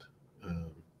 2000 Man.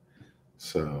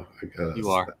 So I got you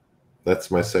are. That's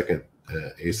my second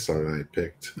Ace song I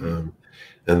picked,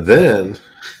 and then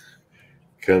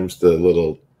comes the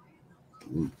little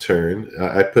turn.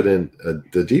 I put in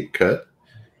the deep cut,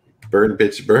 "Burn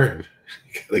Bitch Burn."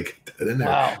 Gotta get that in there.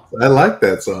 Wow. I like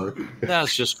that song.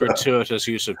 That's just gratuitous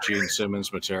use of Gene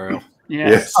Simmons material.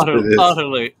 Yes,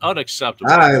 utterly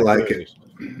unacceptable. I like it.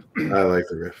 I like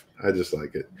the riff. I just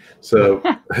like it. So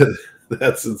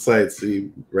that's inside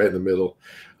C, right in the middle.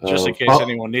 Just in case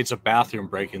anyone needs a bathroom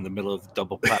break in the middle of the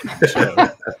double platinum show.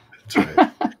 That's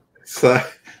right. So,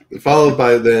 followed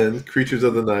by then Creatures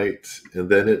of the Night, and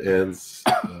then it ends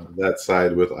that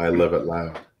side with I Love It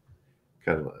Loud.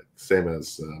 Kind of like same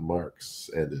as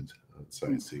Mark's ended on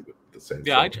side C with the same.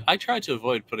 Yeah, I tried to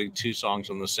avoid putting two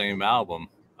songs on the same album,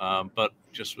 but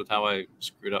just with how I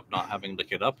screwed up not having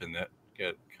Lick It Up in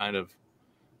it kind of,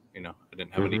 I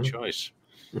didn't have any choice.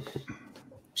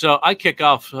 So I kick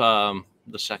off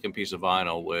the second piece of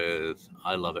vinyl with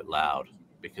I Love It Loud,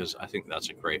 because I think that's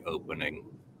a great opening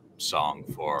song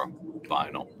for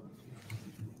vinyl.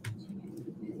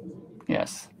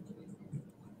 Yes.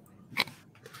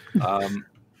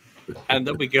 And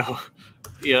then we go,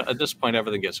 at this point,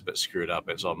 everything gets a bit screwed up.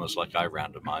 It's almost like I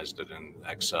randomized it in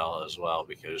Excel as well,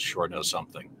 because Sure Knows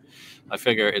Something. I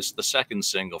figure it's the second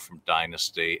single from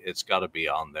Dynasty. It's got to be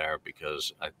on there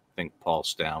because I think Paul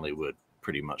Stanley would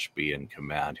pretty much be in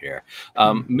command here.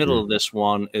 Middle of this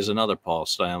one is another Paul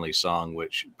Stanley song,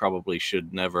 which probably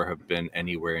should never have been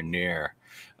anywhere near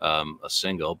a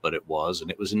single, but it was, and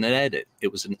it was an edit.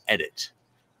 It was an edit.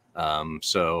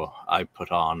 So I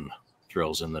put on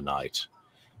Thrills in the Night,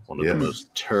 one of the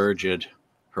most turgid,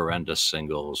 horrendous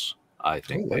singles I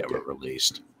think they ever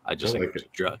released. I just think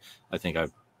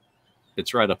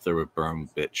it's right up there with Burn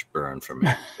Bitch Burn for me.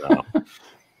 So.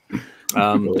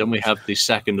 Then we have the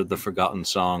second of the forgotten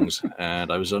songs,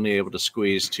 and I was only able to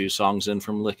squeeze 2 songs in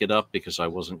from Lick It Up because I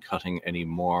wasn't cutting any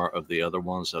more of the other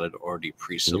ones that I'd already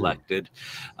pre-selected.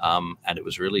 And it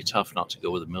was really tough not to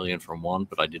go with A Million from One,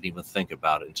 but I didn't even think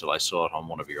about it until I saw it on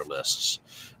one of your lists.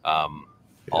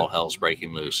 All Hell's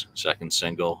Breaking Loose, second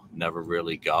single, never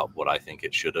really got what I think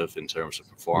it should have in terms of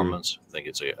performance. I think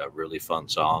it's a really fun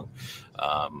song.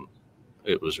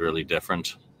 It was really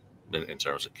different in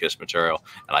terms of Kiss material,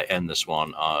 and I end this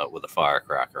one with a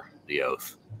firecracker, The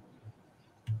Oath.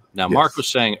 Now, Mark was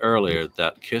saying earlier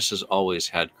that Kiss has always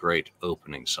had great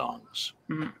opening songs.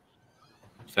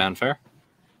 Fanfare?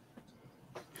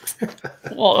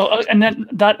 Well, and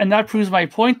that proves my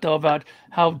point, though, about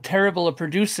how terrible a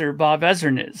producer Bob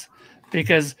Ezrin is,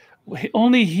 because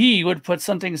only he would put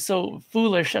something so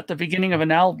foolish at the beginning of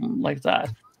an album like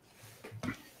that.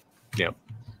 Yep.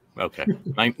 Okay.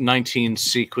 19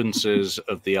 sequences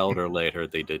of The Elder later,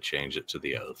 they did change it to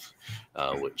The Oath,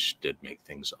 which did make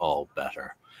things all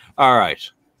better. All right.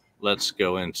 Let's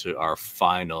go into our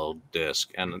final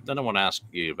disc. And then I want to ask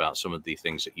you about some of the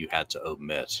things that you had to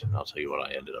omit. And I'll tell you what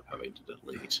I ended up having to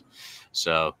delete.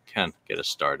 So, Ken, get us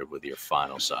started with your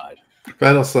final side.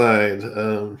 Final side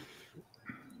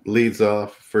leads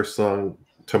off first song,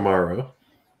 Tomorrow,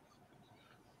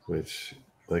 which,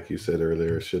 like you said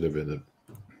earlier, should have been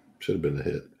a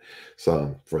hit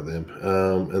song for them.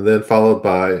 And then followed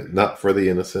by Not for the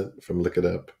Innocent from Lick It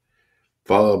Up,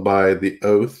 followed by The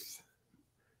Oath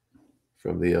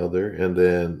from The Elder, and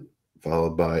then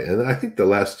followed by, and I think the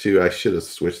last 2 I should have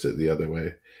switched it the other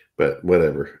way, but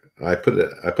whatever. I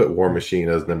put War Machine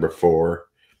as number 4.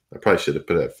 I probably should have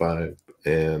put it at 5,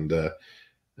 and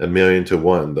A Million to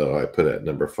One though I put at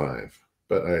number 5.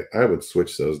 But I would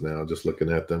switch those now. Just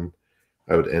looking at them,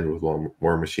 I would end with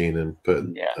War Machine and put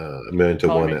A Million to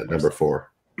One at number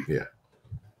 4. Yeah.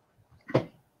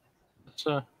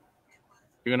 So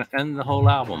you're gonna end the whole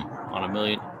album on A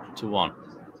Million to One.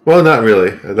 Well, not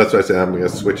really. That's why I said I'm going to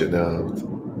switch it now.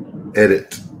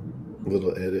 Edit. A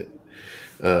little edit.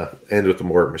 End with the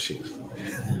War Machine.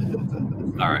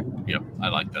 All right. Yep. I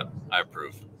like that. I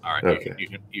approve. All right. Okay. You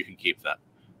can keep that.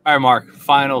 All right, Mark.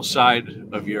 Final side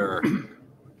of your...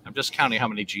 I'm just counting how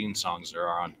many Gene songs there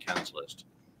are on Ken's list.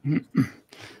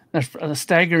 That's a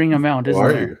staggering amount,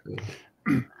 isn't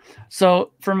it?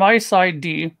 So for my side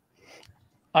D,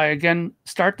 I again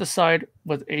start the side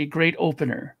with a great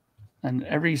opener. And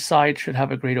every side should have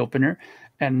a great opener.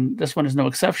 And this one is no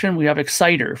exception. We have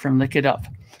XXII from Lick It Up.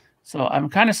 So I'm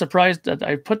kind of surprised that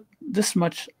I put this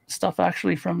much stuff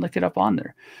actually from Lick It Up on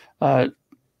there.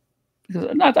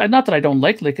 Because not that I don't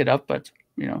like Lick It Up, but,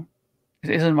 you know, it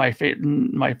isn't my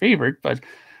favorite, but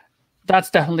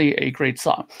that's definitely a great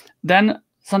song. Then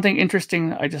something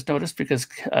interesting I just noticed, because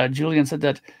Julian said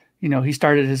that, you know, he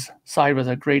started his side with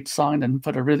a great song and then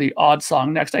put a really odd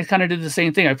song next. I kind of did the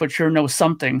same thing. I put Sure Know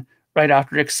Something right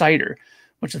after XXII,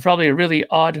 which is probably a really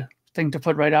odd thing to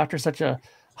put right after such a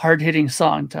hard-hitting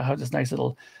song, to have this nice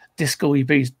little disco-y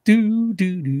bass do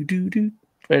do do do do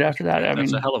right after that. I mean,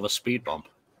 that's a hell of a speed bump.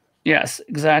 Yes,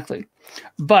 exactly.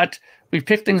 But we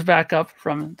picked things back up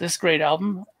from this great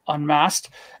album, Unmasked,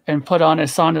 and put on a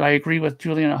song that I agree with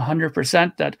Julian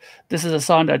 100%, that this is a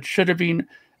song that should have been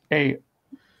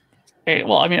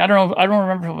well, I mean, I don't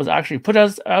remember if it was actually put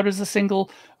out as a single,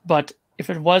 but if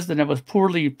it was, then it was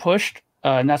poorly pushed,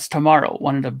 and that's Tomorrow,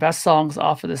 one of the best songs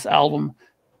off of this album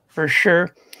for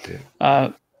sure.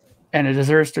 Yeah. And it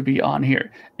deserves to be on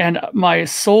here. And my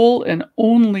sole and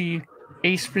only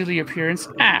Ace Frehley appearance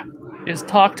is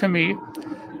Talk to Me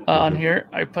on here.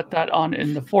 I put that on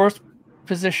in the 4th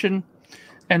position.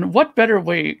 And what better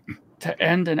way to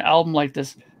end an album like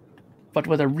this, but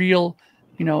with a real,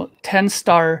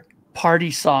 10-star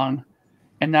party song,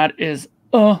 and that is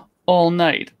All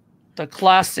Night, the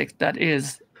classic that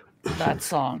is that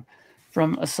song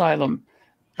from Asylum.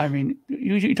 I mean,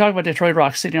 you talk about Detroit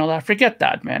Rock City and all that. Forget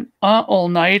that, man. All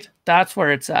Night, that's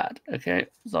where it's at. Okay,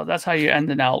 so that's how you end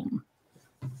an album.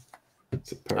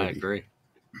 I agree.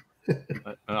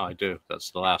 I do.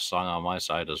 That's the last song on my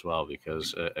side as well,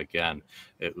 because again,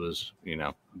 it was,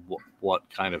 what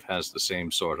kind of has the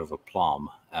same sort of aplomb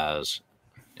as,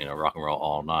 Rock and Roll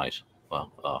All Night.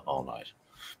 Well, All Night.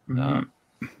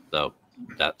 Mm-hmm. So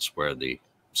that's where the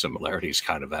similarities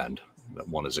kind of end.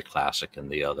 One is a classic and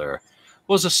the other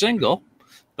was a single,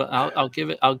 but I'll give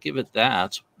it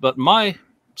that. But my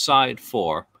side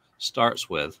 4 starts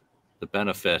with the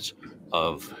benefit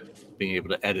of being able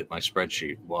to edit my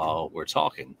spreadsheet while we're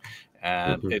talking.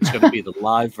 And it's going to be the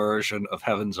live version of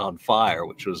Heaven's on Fire,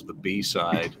 which was the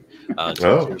B-side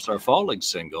to Tears Are Falling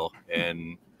single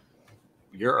in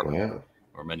Europe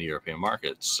or many European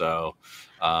markets. So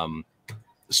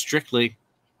strictly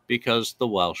because the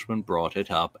Welshman brought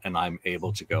it up and I'm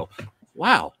able to go,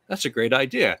 wow, that's a great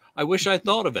idea. I wish I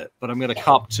thought of it, but I'm going to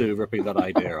cop to ripping that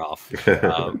idea off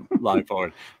live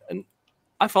forward. And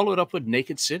I followed up with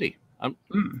Naked City.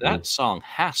 That song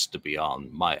has to be on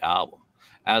my album,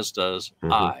 as does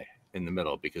I in the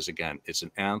middle, because again, it's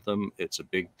an anthem. It's a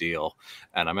big deal.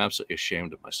 And I'm absolutely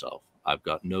ashamed of myself. I've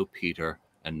got no Peter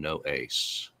and no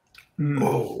Ace.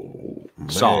 Oh,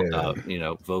 song,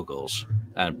 vocals,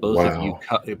 and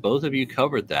both of you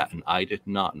covered that, and I did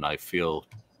not, and I feel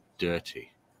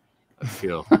dirty. I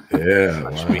feel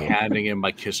I should be handing in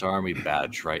my Kiss Army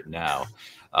badge right now.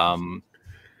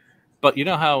 But you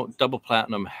know how Double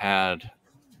Platinum had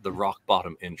the rock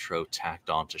bottom intro tacked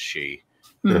onto She?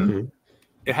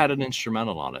 It had an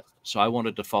instrumental on it, so I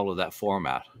wanted to follow that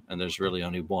format. And there's really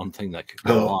only one thing that could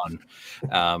go on,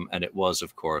 and it was,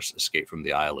 of course, Escape from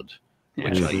the Island,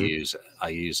 which I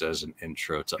use as an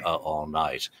intro to All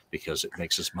Night because it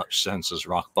makes as much sense as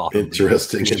rock bottom.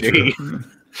 Interesting.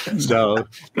 So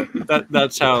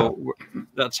that's how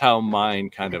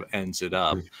mine kind of ends it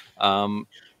up. I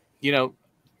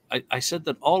said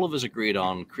that all of us agreed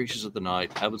on Creatures of the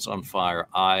Night, Heaven's on Fire,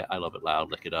 I Love It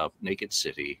Loud, Lick It Up, Naked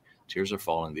City, Tears Are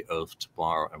Falling, The Oath,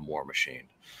 Tomorrow, and War Machine.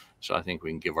 So I think we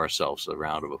can give ourselves a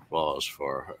round of applause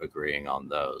for agreeing on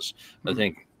those. I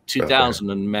think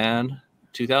 2000 Man,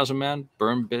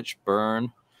 Burn Bitch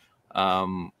Burn.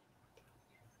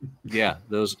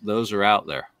 Those are out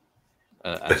there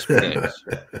as picks.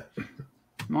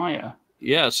 Maya.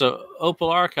 Yeah, so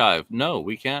Opal Archive. No,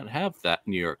 we can't have that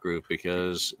New York group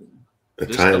because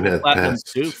this Double Platinum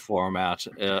 2 format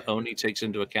only takes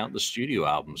into account the studio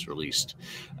albums released,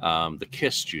 the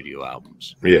Kiss studio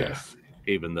albums. Yeah.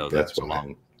 Even though that's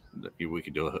long, we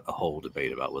could do a whole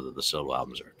debate about whether the solo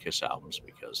albums are Kiss albums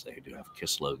because they do have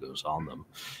Kiss logos on them,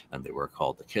 and they were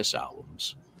called the Kiss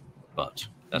albums. But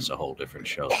that's a whole different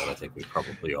show that I think we've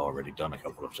probably already done a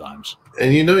couple of times.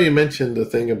 And you mentioned the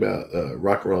thing about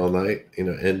Rock and Roll All Night,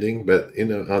 ending, but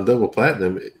on Double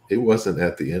Platinum, it wasn't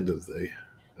at the end of the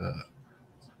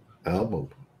album.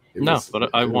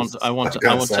 I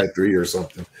want side 3 or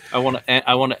something. I want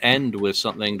to end with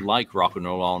something like Rock and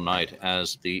Roll All Night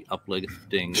as the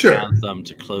uplifting anthem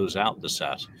to close out the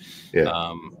set.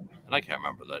 Yeah. And I can't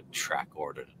remember the track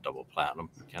order to Double Platinum.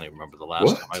 I can't even remember the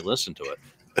last time I listened to it.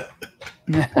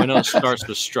 I know it starts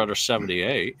with Strutter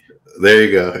 78. There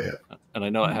you go. Yeah. And I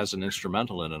know it has an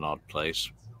instrumental in an odd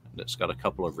place. And it's got a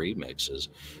couple of remixes.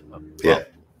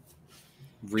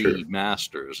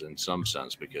 Remasters in some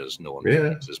sense because no one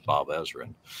remixes Bob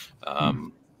Ezrin.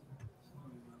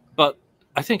 But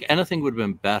I think anything would have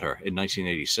been better in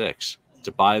 1986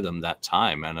 to buy them that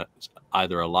time, and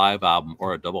either a live album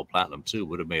or a Double Platinum 2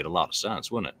 would have made a lot of sense,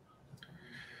 wouldn't it?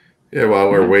 Yeah,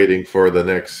 while we're waiting for the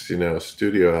next,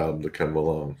 studio album to come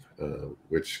along,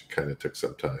 which kind of took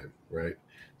some time, right?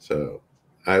 So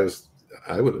I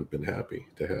would have been happy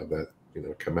to have that,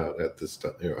 come out at this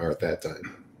time or at that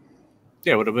time.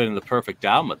 Yeah, it would have been the perfect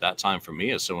album at that time for me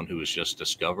as someone who was just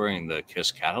discovering the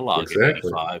Kiss catalog in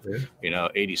 85. Yeah.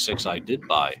 86, I did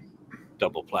buy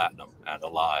Double Platinum and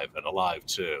Alive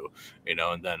 2,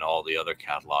 and then all the other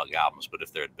catalog albums. But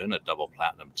if there had been a Double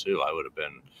Platinum 2, I would have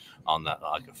been on that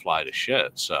like a fly to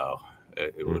shit. So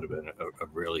it would have been a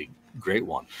really great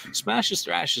one. Smashes,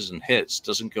 Thrashes, and Hits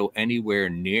doesn't go anywhere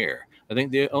near. I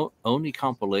think the only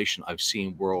compilation I've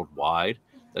seen worldwide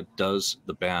that does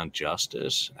the band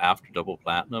justice after Double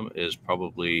Platinum is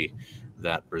probably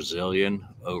that Brazilian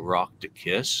O Rock to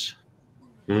Kiss,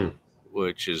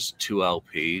 which is 2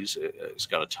 LPs. It's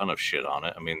got a ton of shit on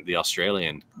it. I mean, the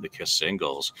Australian, the Kiss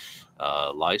Singles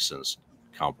licensed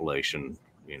compilation,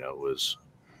 was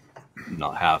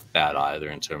not half bad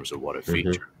either in terms of what it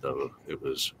featured, though it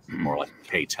was more like a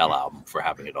K-Tel album for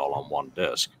having it all on one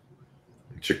disc.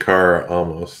 Chikara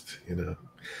almost,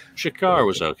 Shikar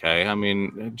was okay. I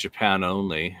mean, Japan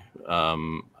only. I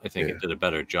think it did a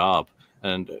better job.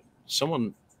 And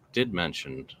someone did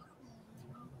mention,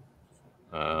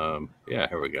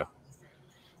 here we go.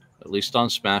 At least on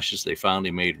Smashes, they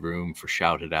finally made room for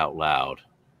Shout It Out Loud.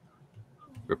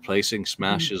 Replacing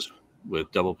Smashes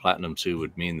with Double Platinum 2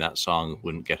 would mean that song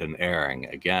wouldn't get an airing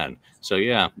again. So,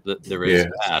 there is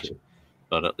that.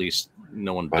 but at least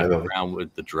no one dipped around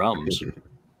with the drums.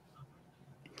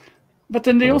 But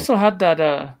then they also had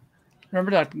that.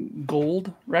 Remember that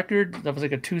Gold record? That was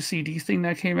like a 2 CD thing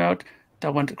that came out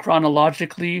that went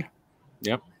chronologically.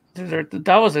 Yep.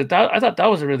 That was it. I thought that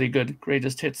was a really good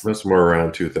greatest hits. That's more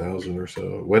around 2000 or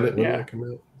so. When did that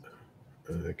come out?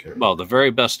 Well, the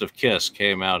very best of Kiss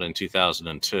came out in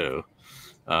 2002.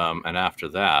 And after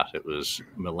that, it was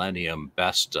Millennium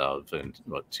Best of in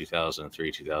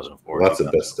 2003, 2004. Lots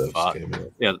of best stuff came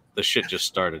out. Yeah, the shit just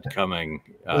started coming.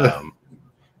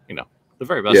 You know, the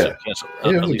very best of Kiss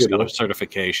at least got a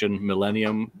certification.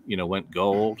 Millennium, went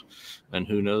gold, and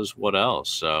who knows what else.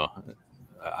 So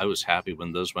I was happy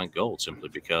when those went gold, simply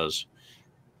because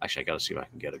actually I got to see if I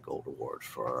can get a gold award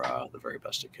for the very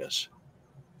best of Kiss.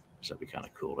 So that'd be kind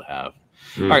of cool to have.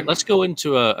 All right, let's go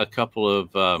into a couple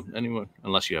of anyone,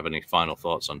 unless you have any final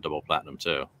thoughts on Double Platinum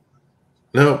too.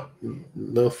 No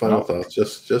final thoughts.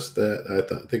 Just that I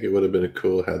think it would have been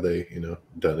cool had they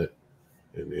done it.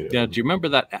 And, Yeah, do you remember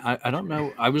that? I don't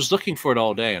know. I was looking for it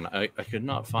all day, and I could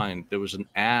not find. There was an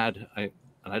ad.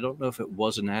 And I don't know if it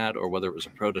was an ad or whether it was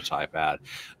a prototype ad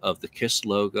of the Kiss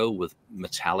logo with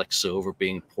metallic silver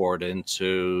being poured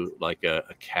into like a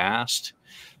cast.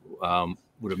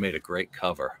 Would have made a great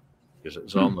cover, because it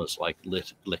was almost like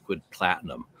liquid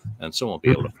platinum, and someone will be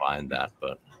able to find that,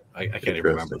 but I can't even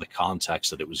remember the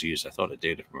context that it was used. I thought it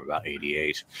dated from about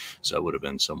 88, so it would have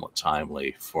been somewhat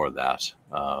timely for that,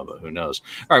 but who knows.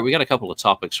 All right, we got a couple of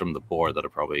topics from the board that are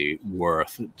probably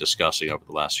worth discussing over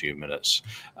the last few minutes.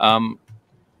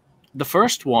 The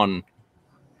first one,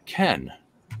 Ken,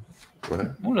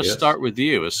 I want to start with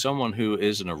you as someone who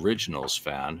is an Originals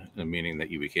fan, meaning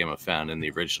that you became a fan in the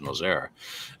Originals era.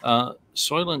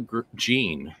 Soylent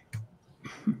Gene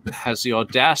has the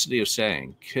audacity of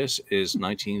saying Kiss is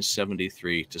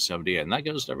 1973 to 78, and that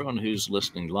goes to everyone who's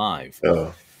listening live.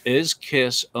 Is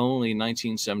Kiss only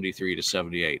 1973 to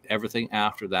 78? Everything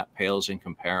after that pales in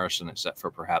comparison, except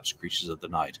for perhaps Creatures of the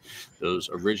Night,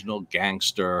 those original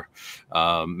gangster,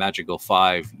 magical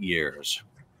 5 years.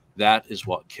 That is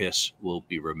what Kiss will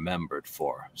be remembered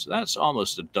for. So that's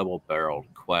almost a double-barreled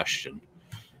question.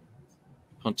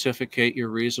 Pontificate your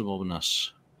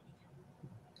reasonableness.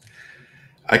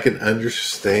 I can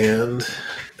understand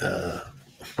the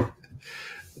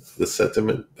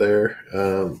sentiment there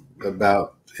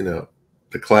about the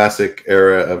classic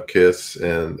era of Kiss,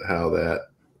 and how that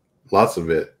lots of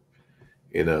it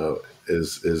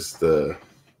is the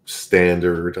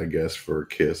standard, I guess, for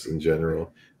Kiss in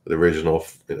general. The original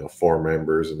 4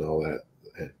 members and all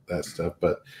that stuff,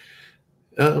 but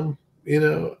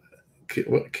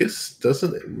Kiss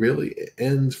doesn't really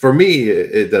end for me.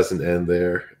 It doesn't end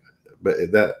there,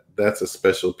 but that's a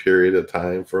special period of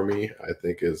time for me. I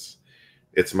think it's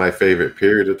my favorite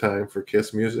period of time for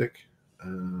Kiss music,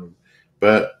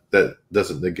 but that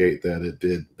doesn't negate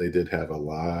that they did have a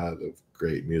lot of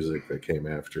great music that came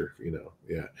after.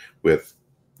 With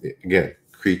again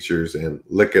Creatures and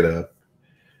Lick It Up,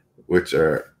 which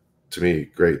are, to me,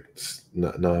 great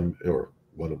or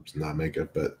one of them's not makeup,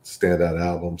 but standout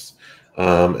albums.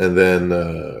 And then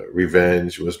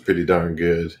Revenge was pretty darn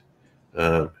good.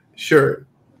 Sure,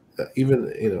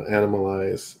 even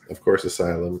Animalize, of course,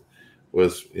 Asylum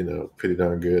was pretty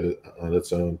darn good on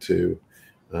its own too.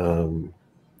 But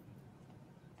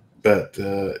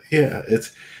yeah,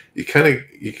 you can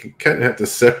kind of have to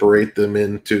separate them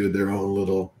into their own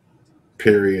little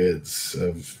periods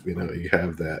of you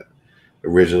have that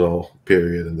original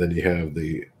period, and then you have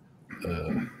the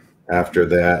after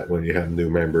that, when you have new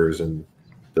members and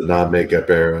the non-makeup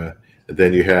era, and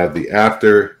then you have the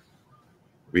after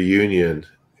reunion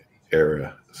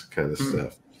era kind of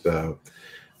stuff. So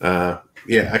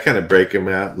yeah, I kind of break them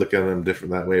out, look at them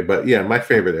different that way. But yeah, my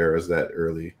favorite era is that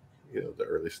early, the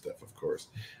early stuff, of course.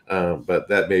 But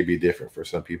that may be different for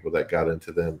some people that got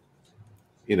into them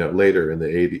later in the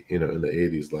 80s, in the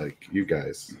 80s, like you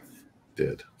guys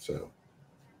did. So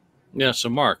yeah. So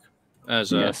Mark,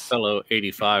 as a fellow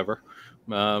 85er,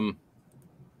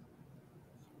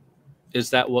 is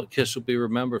that what Kiss will be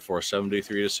remembered for,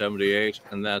 73 to 78,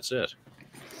 and that's it?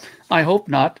 I hope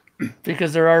not,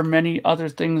 because there are many other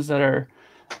things that are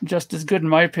just as good, in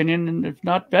my opinion, and if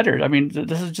not better. I mean,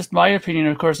 this is just my opinion.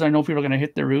 Of course, I know people are going to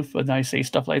hit the roof when I say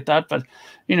stuff like that, but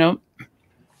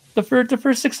the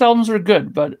first 6 albums were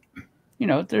good, but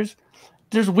there's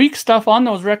weak stuff on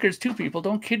those records too. People,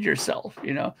 don't kid yourself.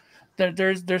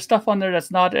 There's stuff on there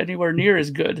that's not anywhere near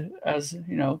as good as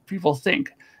people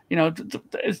think.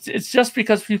 It's just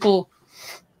because people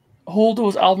hold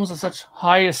those albums in such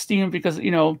high esteem because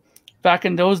back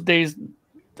in those days,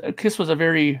 Kiss was a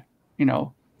very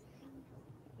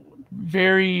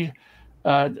very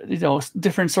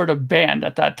different sort of band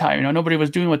at that time. Nobody was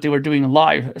doing what they were doing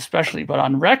live, especially, but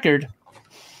on record,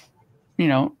 they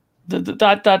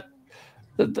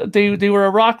were a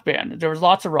rock band. There was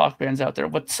lots of rock bands out there.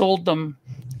 What sold them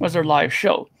was their live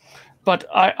show. But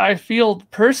I feel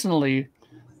personally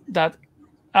that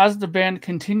as the band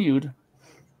continued,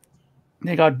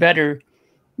 they got better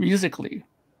musically.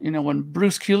 When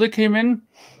Bruce Kulick came in,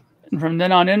 and from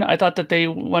then on in, I thought that they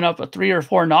went up 3 or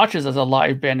 4 notches as a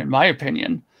live band, in my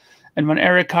opinion. And when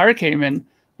Eric Carr came in,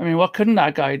 I mean, what couldn't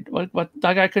that guy? What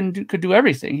that guy could do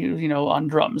everything. He, on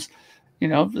drums.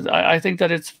 I think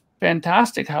that it's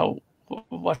fantastic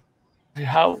what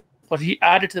he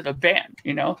added to the band.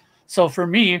 So for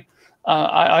me,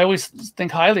 I always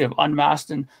think highly of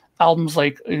Unmasked and albums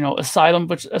like Asylum,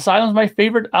 which Asylum's my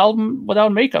favorite album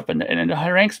without makeup, and it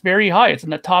ranks very high. It's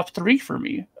in the top 3 for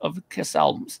me of Kiss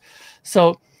albums.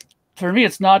 So for me,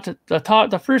 it's not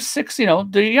the first 6.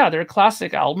 They're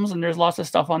classic albums, and there's lots of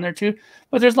stuff on there too.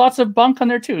 But there's lots of bunk on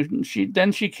there too.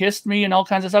 And she kissed me and all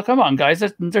kinds of stuff. Come on, guys,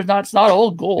 it's not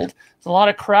all gold. There's a lot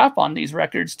of crap on these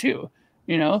records too.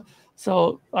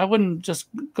 So I wouldn't just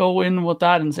go in with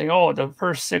that and say, oh, the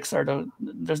first 6 are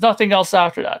there's nothing else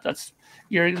after that. That's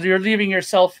you're leaving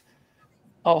yourself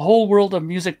a whole world of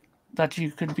music that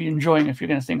you could be enjoying if you're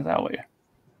going to think that way.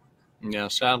 Yeah,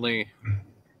 sadly,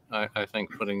 I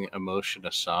think putting emotion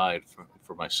aside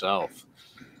for myself,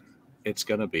 it's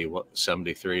going to be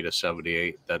 73 to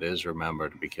 78 that is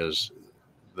remembered, because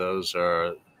those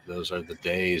are the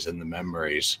days and the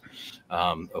memories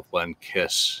of when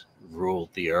Kiss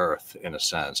ruled the earth, in a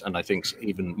sense. And I think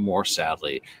even more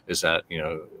sadly is that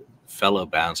fellow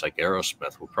bands like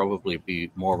Aerosmith will probably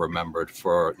be more remembered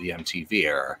for the MTV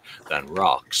era than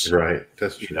Rocks. Right,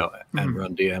 that's true. And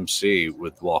Run DMC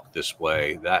with Walk This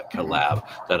Way, that collab,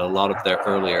 that a lot of their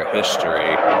earlier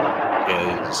history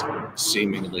is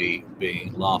seemingly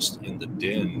being lost in the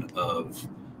din of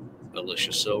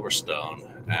Alicia Silverstone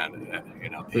and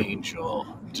Angel,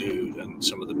 Dude, and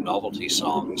some of the novelty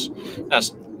songs.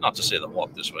 That's not to say that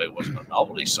Walk This Way wasn't a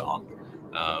novelty song,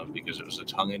 because it was a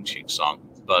tongue-in-cheek song.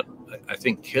 But I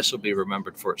think Kiss will be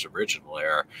remembered for its original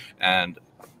era, and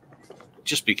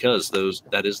just because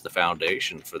that is the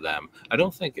foundation for them. I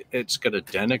don't think it's going to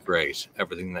denigrate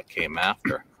everything that came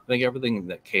after. I think everything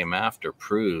that came after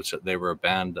proves that they were a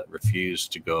band that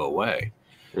refused to go away,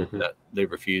 that they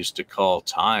refused to call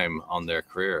time on their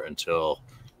career until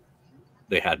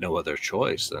they had no other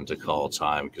choice than to call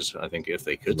time, because I think if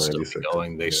they could still be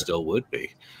going, they still would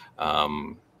be.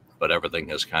 But everything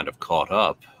has kind of caught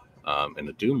up in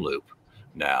a doom loop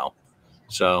now.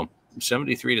 So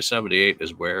 73 to 78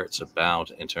 is where it's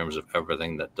about in terms of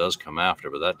everything that does come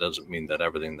after. But that doesn't mean that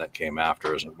everything that came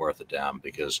after isn't worth a damn,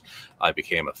 because I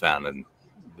became a fan in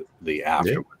the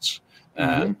afterwards.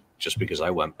 And just because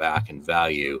I went back and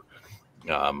value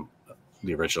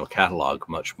the original catalog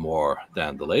much more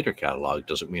than the later catalog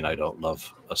doesn't mean I don't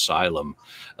love Asylum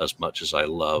as much as I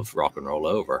love Rock and Roll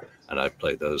Over. And I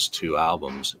play those 2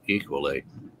 albums equally.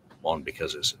 One,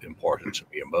 because it's important to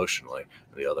me emotionally,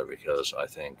 and the other because I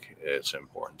think it's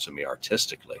important to me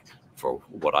artistically for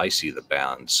what I see the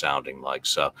band sounding like.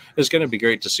 So it's going to be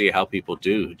great to see how people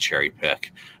do cherry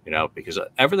pick, because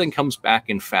everything comes back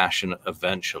in fashion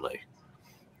eventually,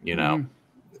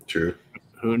 True.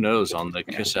 Who knows on the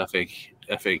Kiss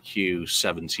FAQ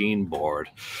 17 board,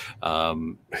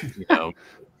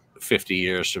 50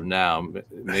 years from now,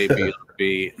 maybe it'll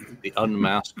be the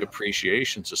Unmasked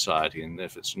Appreciation Society, and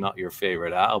if it's not your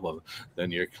favorite album,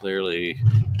 then you're clearly,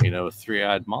 a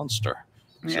three-eyed monster.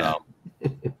 Yeah. So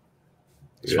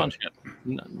it's fun shit.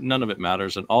 None of it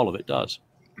matters, and all of it does,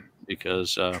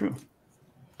 because Opal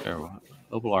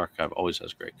Archive always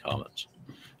has great comments.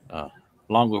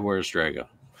 Along with Where's Drago.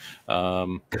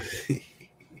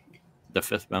 The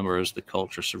 5th member is the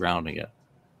culture surrounding it.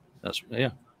 That's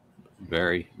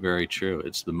very, very true.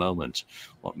 It's the moment.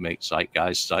 What makes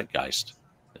zeitgeist.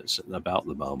 It's about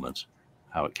the moment,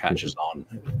 how it catches on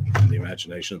in the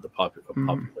imagination of the popular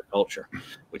culture,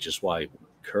 which is why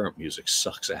current music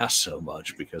sucks ass so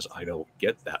much, because I don't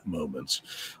get that moment.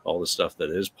 All the stuff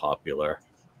that is popular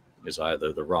is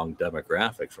either the wrong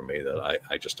demographic for me, that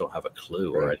I just don't have a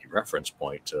clue or any reference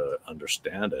point to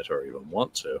understand it or even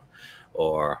want to,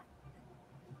 or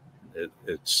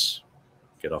it's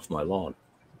get off my lawn.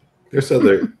 There's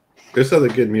other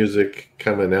good music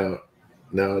coming out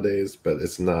nowadays, but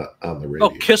it's not on the radio. Oh,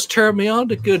 Kiss turned me on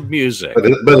to good music, but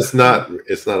it's not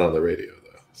on the radio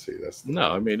though. See, that's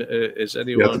no. I mean, is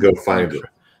anyone? You have to go find it.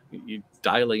 You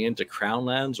dialing into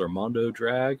Crownlands or Mondo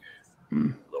Drag,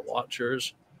 The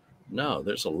Watchers? No,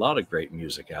 there's a lot of great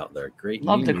music out there. Great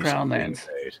love the Crownlands.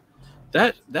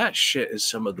 That shit is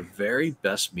some of the very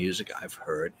best music I've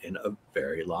heard in a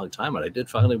very long time, and I did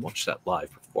finally watch that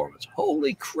live performance.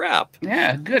 Holy crap!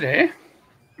 Yeah, good, eh?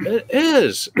 It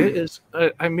is. It is.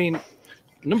 I mean,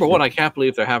 number one, I can't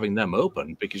believe they're having them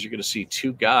open, because you're going to see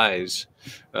two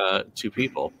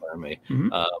people,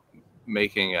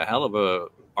 making a hell of a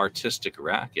artistic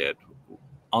racket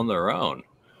on their own,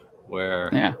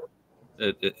 where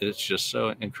it's just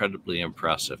so incredibly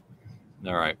impressive.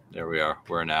 All right, there we are.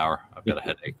 We're an hour. I've got a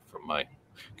headache from my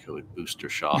COVID booster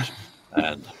shot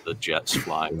and the jets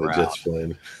flying around. The jets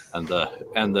flying. And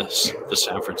the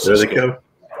San Francisco. There they come.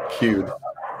 Cued.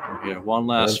 Yeah, one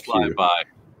last flyby.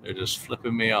 They're just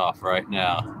flipping me off right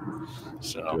now.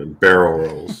 So doing barrel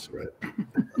rolls, right?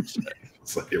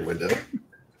 It's like your window.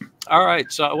 All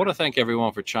right, so I want to thank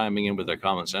everyone for chiming in with their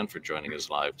comments and for joining us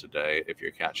live today. If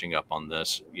you're catching up on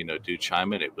this, do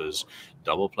chime in. It was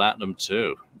double platinum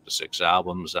too. The 6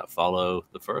 albums that follow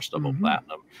the first double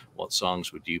platinum. What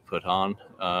songs would you put on?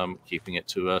 Keeping it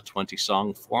to a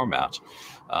 20-song format.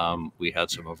 We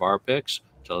had some of our picks.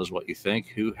 Tell us what you think.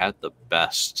 Who had the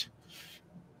best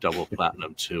double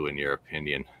platinum 2 in your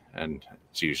opinion? And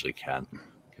it's usually Ken,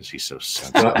 because he's so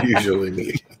sensitive. Not usually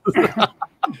me.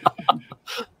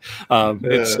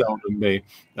 It's seldom me.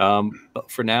 But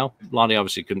for now, Lonnie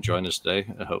obviously couldn't join us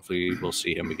today. Hopefully we'll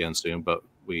see him again soon, but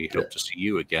we hope to see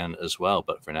you again as well.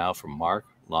 But for now, from Mark,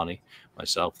 Lonnie,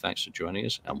 myself, thanks for joining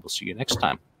us, and we'll see you next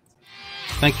time.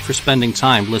 Thank you for spending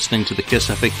time listening to the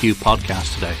KissFAQ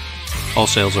podcast today. All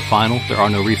sales are final. There are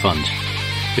no refunds.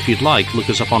 If you'd like, look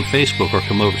us up on Facebook or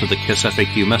come over to the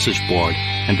KissFAQ message board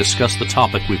and discuss the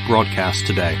topic we've broadcast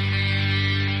today.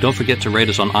 Don't forget to rate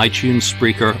us on iTunes,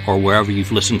 Spreaker, or wherever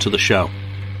you've listened to the show.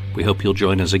 We hope you'll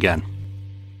join us again.